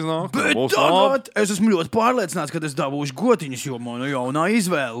jau drīz nāk. Bet tagad es esmu ļoti pārliecināts, ka es dabūšu gotiņas, jo man jaunā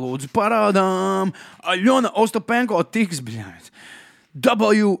izvēle lūdzu parādām. Aļona Ostapenko tiks, bļāvis.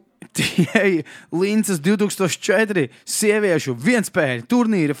 WTA Lincas 2004 sieviešu vienspēļu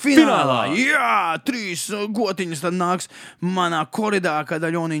turnīra finālā. Jā, 3 gotiņas tad nāks manā koridā, kad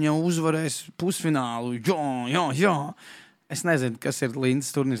Aļoniņa uzvarēs pusfinālu. Jā. Es nezinu, kas ir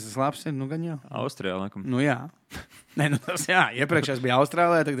Lincas turnīrs, tas labs ir, gan jau. Austrijā, laikam. Jā. Iepriekšējais bija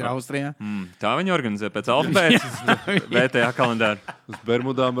Austrālijā, tagad ir Austrijā. Tā viņi organizē pēc alfabēta VTA kalendāru. Uz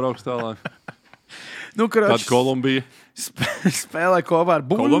Bermudām brauks tālāk. Tad Kolumbija. Spēlē kopā ar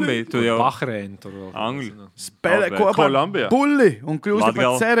Bulli. Kolumbija, tu jau Bahreinu tur vēl. Angļu. Spēlē kopā ar Bulli un kļūst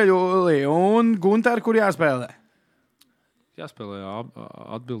par Cereļuli un Guntāru, kur jāspēlē. Jāspēlē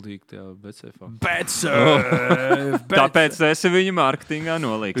atbildīgi tajā BCF. Tāpēc esi viņu mārketingā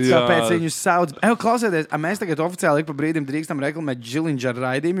nolikts. Tāpēc viņus sauc. Klausieties, mēs tagad oficiāli ik pa brīdim drīkstam reklamēt Džilindžera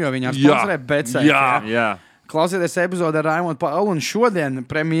raidījumu, jo viņā sponsorē BCF. Jā. Klausieties epizode ar Raimondu Paulu, un šodien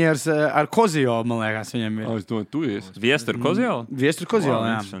premjeras ar Kozijolu, man liekas, viņam ir. Es domāju, tu esi. Viestur Kozijolu? Viestur Kozijolu,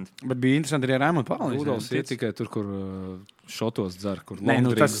 jā. Interesanti. Bet bija interesanti arī ar Raimondu Paulu. Ūdals iet tikai tur, kur šotos dzer, kur Nē,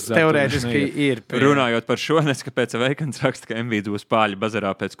 tas teorētiski ir. Runājot par šo, neskapēc veikans raksta, ka Embiids būs pāļi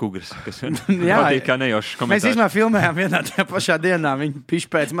bazarā pēc kugras. Kas patīk kā nejaušs komentārs. Mēs īstenībā filmējām vienā tajā pašā dienā, viņa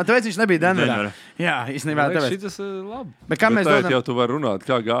pišķi pēc. Man tāpēc viņš nebija Denverā. Jā, īstenībā tāpēc. Šitas labi. Bet kā mēs dodam? Jau tu vari runāt,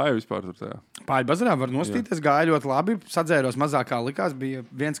 kā gāja vispār tur tajā. Pāri bazarā var nostīties, gāja ļoti labi. Sadzēros mazākā likās, bija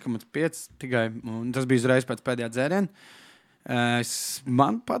 1,5 tikai. Tas bija uzreiz pēc pēdējā dzēriena.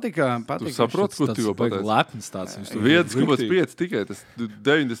 Man patika. Tu saproti, ko tu jau pateici? Lepns tāds. 1,5 tikai. Tas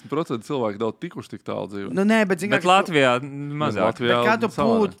 90% cilvēku daudz tikuši tik tālu dzīvo. Nu, nē, bet Latvijā mazāk. Bet kā tu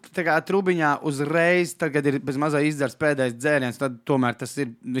pūt tā kā trubiņā uzreiz, tad, kad ir bez mazā izdzers pēdējais dzēriens, tad tomēr tas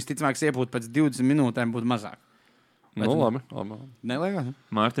ir visticamāk iepūt pēc 20 minūtēm būtu mazāk. Nu, labi. Neliekas?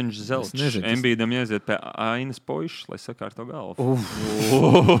 Mārtiņš Zelčs. Embiidam jāiziet pie Ainas poišas, lai sakārto galvu.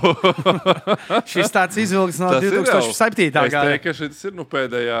 Šis tāds izvilks no 2007. gada. Es teiktu, ka šis ir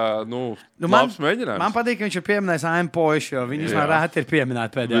pēdējā, labs mēģinājums. Man patīk, ka viņš ir pieminējis Ainu poišu, jo viņi vismaz rēti ir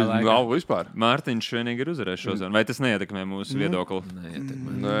pieminēti pēdējā laikā. Nav vispār. Mārtiņš vienīgi ir uzvarējis šo zonu. Vai tas neietekmē mūsu viedokli?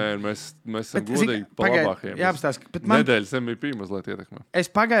 Nē, mēs esam godīgi pa labākiem. Jāapstāst. Nedēļas MVP mazliet ietekmē.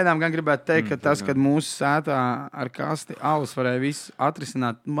 Es pagaidām gan gribētu teikt, ka tas, kad mūsu sētā ar kasti alus varēja visu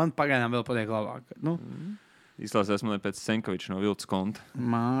atrisināt, man pagaidām vēl patīk labāk. Izklausās man pēc Senkoviča no Viltas konta.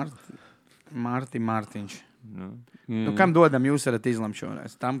 Mārtiņš. Kam dodam jūs varat izlemt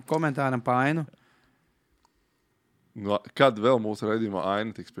šoreiz? Tam komentāram pa Ainu? Kad vēl mūsu raidījumā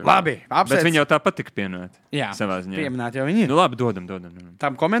Aina tiks pieminēta? Labi, apsveic. Bet viņi jau tāpat tika pieminēti. Jā, savā ziņā. Pieminēti jau viņi ir. Nu labi, dodam.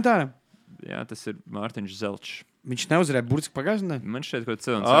 Tam komentāram? Jā, tas ir Mārtiņš Zelčs. Viņš neuzvarēja burtiski pagājušajā? Man šķiet, ka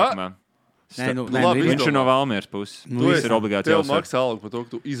sezonas sākumā. Viņš ir no Vēlamās puses. Tas ir obligāti jāsaka. Tev maksā algu par to, ka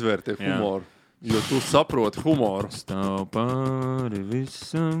tu izvērtē humoru. Jo tu saproti humoru. Stāv pāri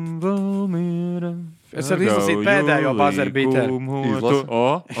visam Valmieram. Es varu izlasīt pēdējo bazarbītēru.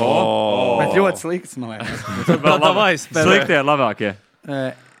 Bet ļoti slikts, man liekas. Sliktie ir labākie.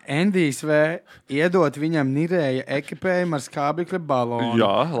 Endijs V. iedot viņam nirēja ekipējumu ar skābekļa balonu.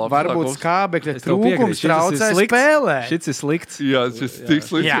 Jā, labi. Varbūt skābekļa trūkums traucē spēlē. Šis ir slikts. Jā, šis tik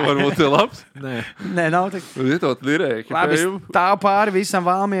slikts, varbūt ir labs. Nē, nav tik. Iedot nirēja ekipējumu. Labi, tā pāri visam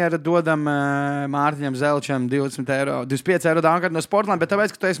Valmiera dodam Mārtiņam Zelčam 25 eiro dāngāt no Sportland, bet tāpēc,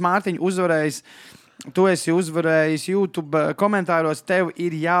 ka tu esi Mārtiņu uzvarējis, tu esi uzvarējis YouTube komentāros, tev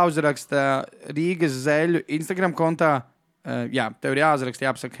ir jāuzraksta Rīgas Zeļu Instagram kontā. Jā, tev ir jāuzraksta,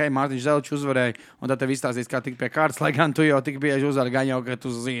 jāpasaka, hei, Mārtiņš Zelčs uzvarēja, un tad tev izstāstīs, kā tikt pie kārtas, lai gan tu jau tik bieži uzvari, gan jau, ka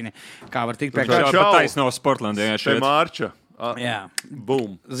tu zini, kā var tikt pie kārtas. Jā, pat taisno Sportlandē. Pie Mārča. Jā.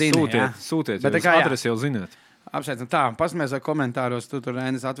 Bum. Sūtiet, bet kā adresi jau zināt. Apsveicam tā, pasmies vai komentāros, tu tur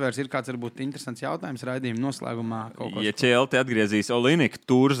Rēnis atvērs, ir kāds varbūt interesants jautājums raidījuma noslēgumā kaut ko. Ja ķelti atgriezīs Olinika,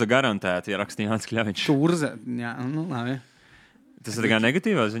 Turza garantēti, ja rakstīja Jānis Kļaviņš. Turza, jā, labi. Tas ir tikai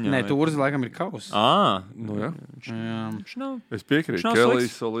negatīvā ziņā? Nē, Turza laikam ir kaus. Nu jā. Viņš nav. Es piekrītu,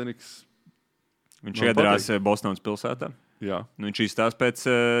 Kelijs Oliniks. Viņš iedarās Bostonas pilsētā. Jā. Viņš izstās pēc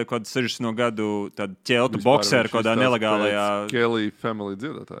kaut 60 gadu ķeltu bokseru kādā nelegālajā... Kelly family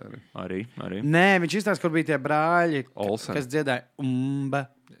dziedātāji arī. Nē, viņš izstās, kur bija tie brāļi, Olsen. kas dziedāja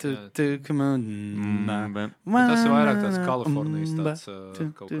Tas ir vairāk tāds Kalifornijas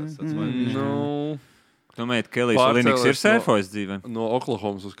kaut kāds tāds vairāk. Tu mēģi, Kelijs Oliniks ir sērfojis dzīvē? No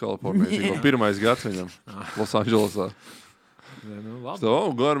Oklahomas uz Kaliforniju. Pirmais gads viņam Losandželosā.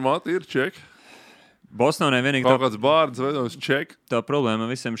 Gan mati ir čeki. Bostonē vienīgi kaut kāds bārds veidojas čeki. Tā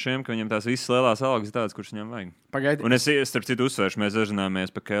problēma visiem šiem, ka viņam tās visas lielās algas tādas, kuras viņam vajag. Pagaidi. Un es, starp citu, uzsvēršu, mēs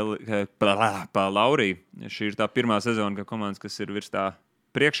zažinājāmies pa Lauriju. Šī ir tā pirmā sezona, ka komandas, kas ir virs tā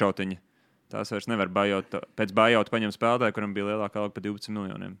priekšautiņa, tās vairs nevar bājot. Pēc bājauta paņem spēlētāju, kuram bija lielāka alga pa 12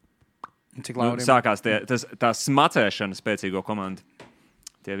 miljoniem. Sākās tā smacēšana spēcīgo komandu.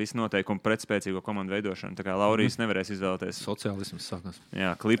 Tie visi noteikumi pret spēcīgo komandu veidošanu. Tā kā Laurijas nevarēs izvēlēties. Sociālisms sākās.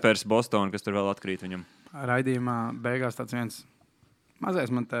 Jā, Clippers, Boston, kas tur vēl atkrīt viņam. Raidījumā beigās tāds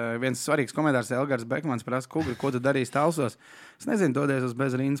mazais man viens svarīgs komentārs. Elgars Bekmans prasa, Kugri, ko tu darīsi Talsos? Es nezinu, dodies uz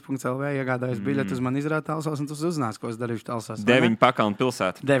bezrīnas.lv, iegādājies biļetes, man izrāda Talsos, un tu uzzinās, ko es darīšu Talsos. 9 Pakalnu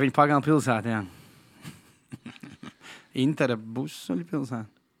pilsēta. 9 Pakalnu pilsēta, jā. Intera Busuļu pilsēta.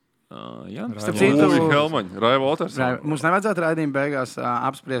 Jā, Helmaņa, Raiva Oters. Mums nevajadzētu raidījuma beigās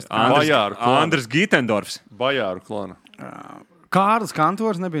apspriest. Andris Gitendorfs. Bajāru klana. Kārlis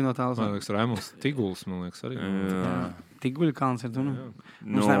Kantors nebija no tālas. Man liekas, Raimunds Tiguls, man liekas, arī. Tiguļu kalns ir tu, nu.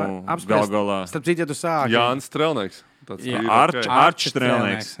 Nu, Apspriest. galā. Starp citu, ja tu sāki. Jānis Strelnieks. Arčs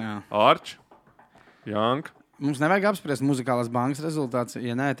Strelnieks. Jā. Arč. Janka. Mums nevajag apspriest muzikālās bankas rezultāts.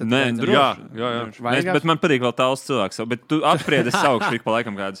 Ja nē, tad... Nē, droši. Vajag Bet man patīk vēl tāls cilvēks. Bet tu apspriedi saukšu ik pa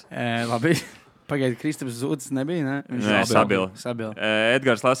laikam kāds. Labi. Pagaidi, Kristaps Zūds nebija, ne? Nē, Sabila.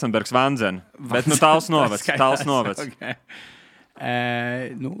 Edgars Lasenbergs Vanzen. Bet nu tāls novads. Okay.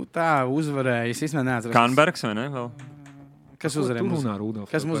 Nu, tā uzvarēja. Es īstenībā neatceros. Kanbergs vai ne? Vēl? Kas uzvarēja?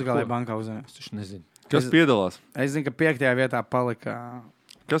 Kas muzikālajā bankā uzvarēja? Es taču nezinu. Kas piedalās? Es zinu, ka 5. vietā palika...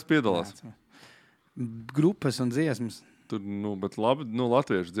 Kas piedalās? Grupas un dziesmas. Tur, bet labi,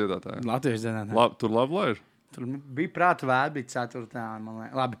 latviešu dziedātāji. Latviešu dziedātāji. Tur labi laiž? Tur bija prāta vēd, bija 4.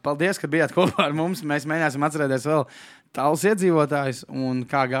 Labi, paldies, ka bijāt kopā ar mums. Mēs mēģināsim atcerēties vēl tālus iedzīvotājus un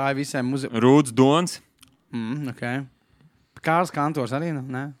kā gāja visiem Rūds Dons. Okay. Kārls Kantors arī,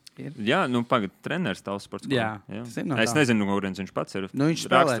 ne? Ir. Jā, pagad, treneris tāls sports. Jā. Es nezinu, no kurienes viņš pats ir. Viņš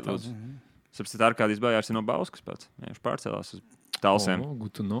spēlē tāls. Sapstat, Arkādijs Bajārs ir no Bauskas pats. Viņš pārcēlās uz Talsiem.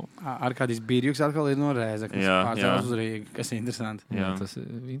 Arkādijs Birjūks atkal ir no Rēzeknes. Pārcēlās uz Rīgu, kas ir interesanti. Jā, tas ir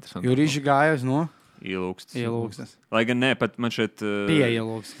interesanti. Jo Rīži gājas no... Ielūgstas. Lai gan ne, pat man šeit...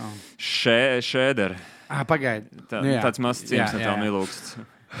 Ielūgstas. Šēder. Pagaidi. Tāds mazs ciems no tām ielūgstas.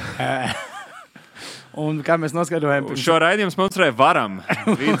 Un kā mēs noskaidrojam... Šo raidījumu sponsorēja Varam,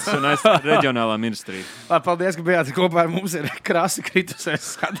 vidas un reģionālā ministrija. Paldies, ka bijāt kopā ar mums. Ir krasi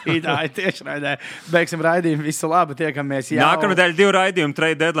kritusies skatītāji tiešraidē. Beigsim raidījumu. Visu labu, tiekamies jau. Nākamnedēļ 2 raidījumi,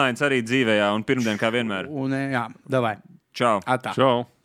 trade deadlines arī dzīvējā un pirmdien kā vienmēr. Un jā, davai. Čau. Atā. Čau.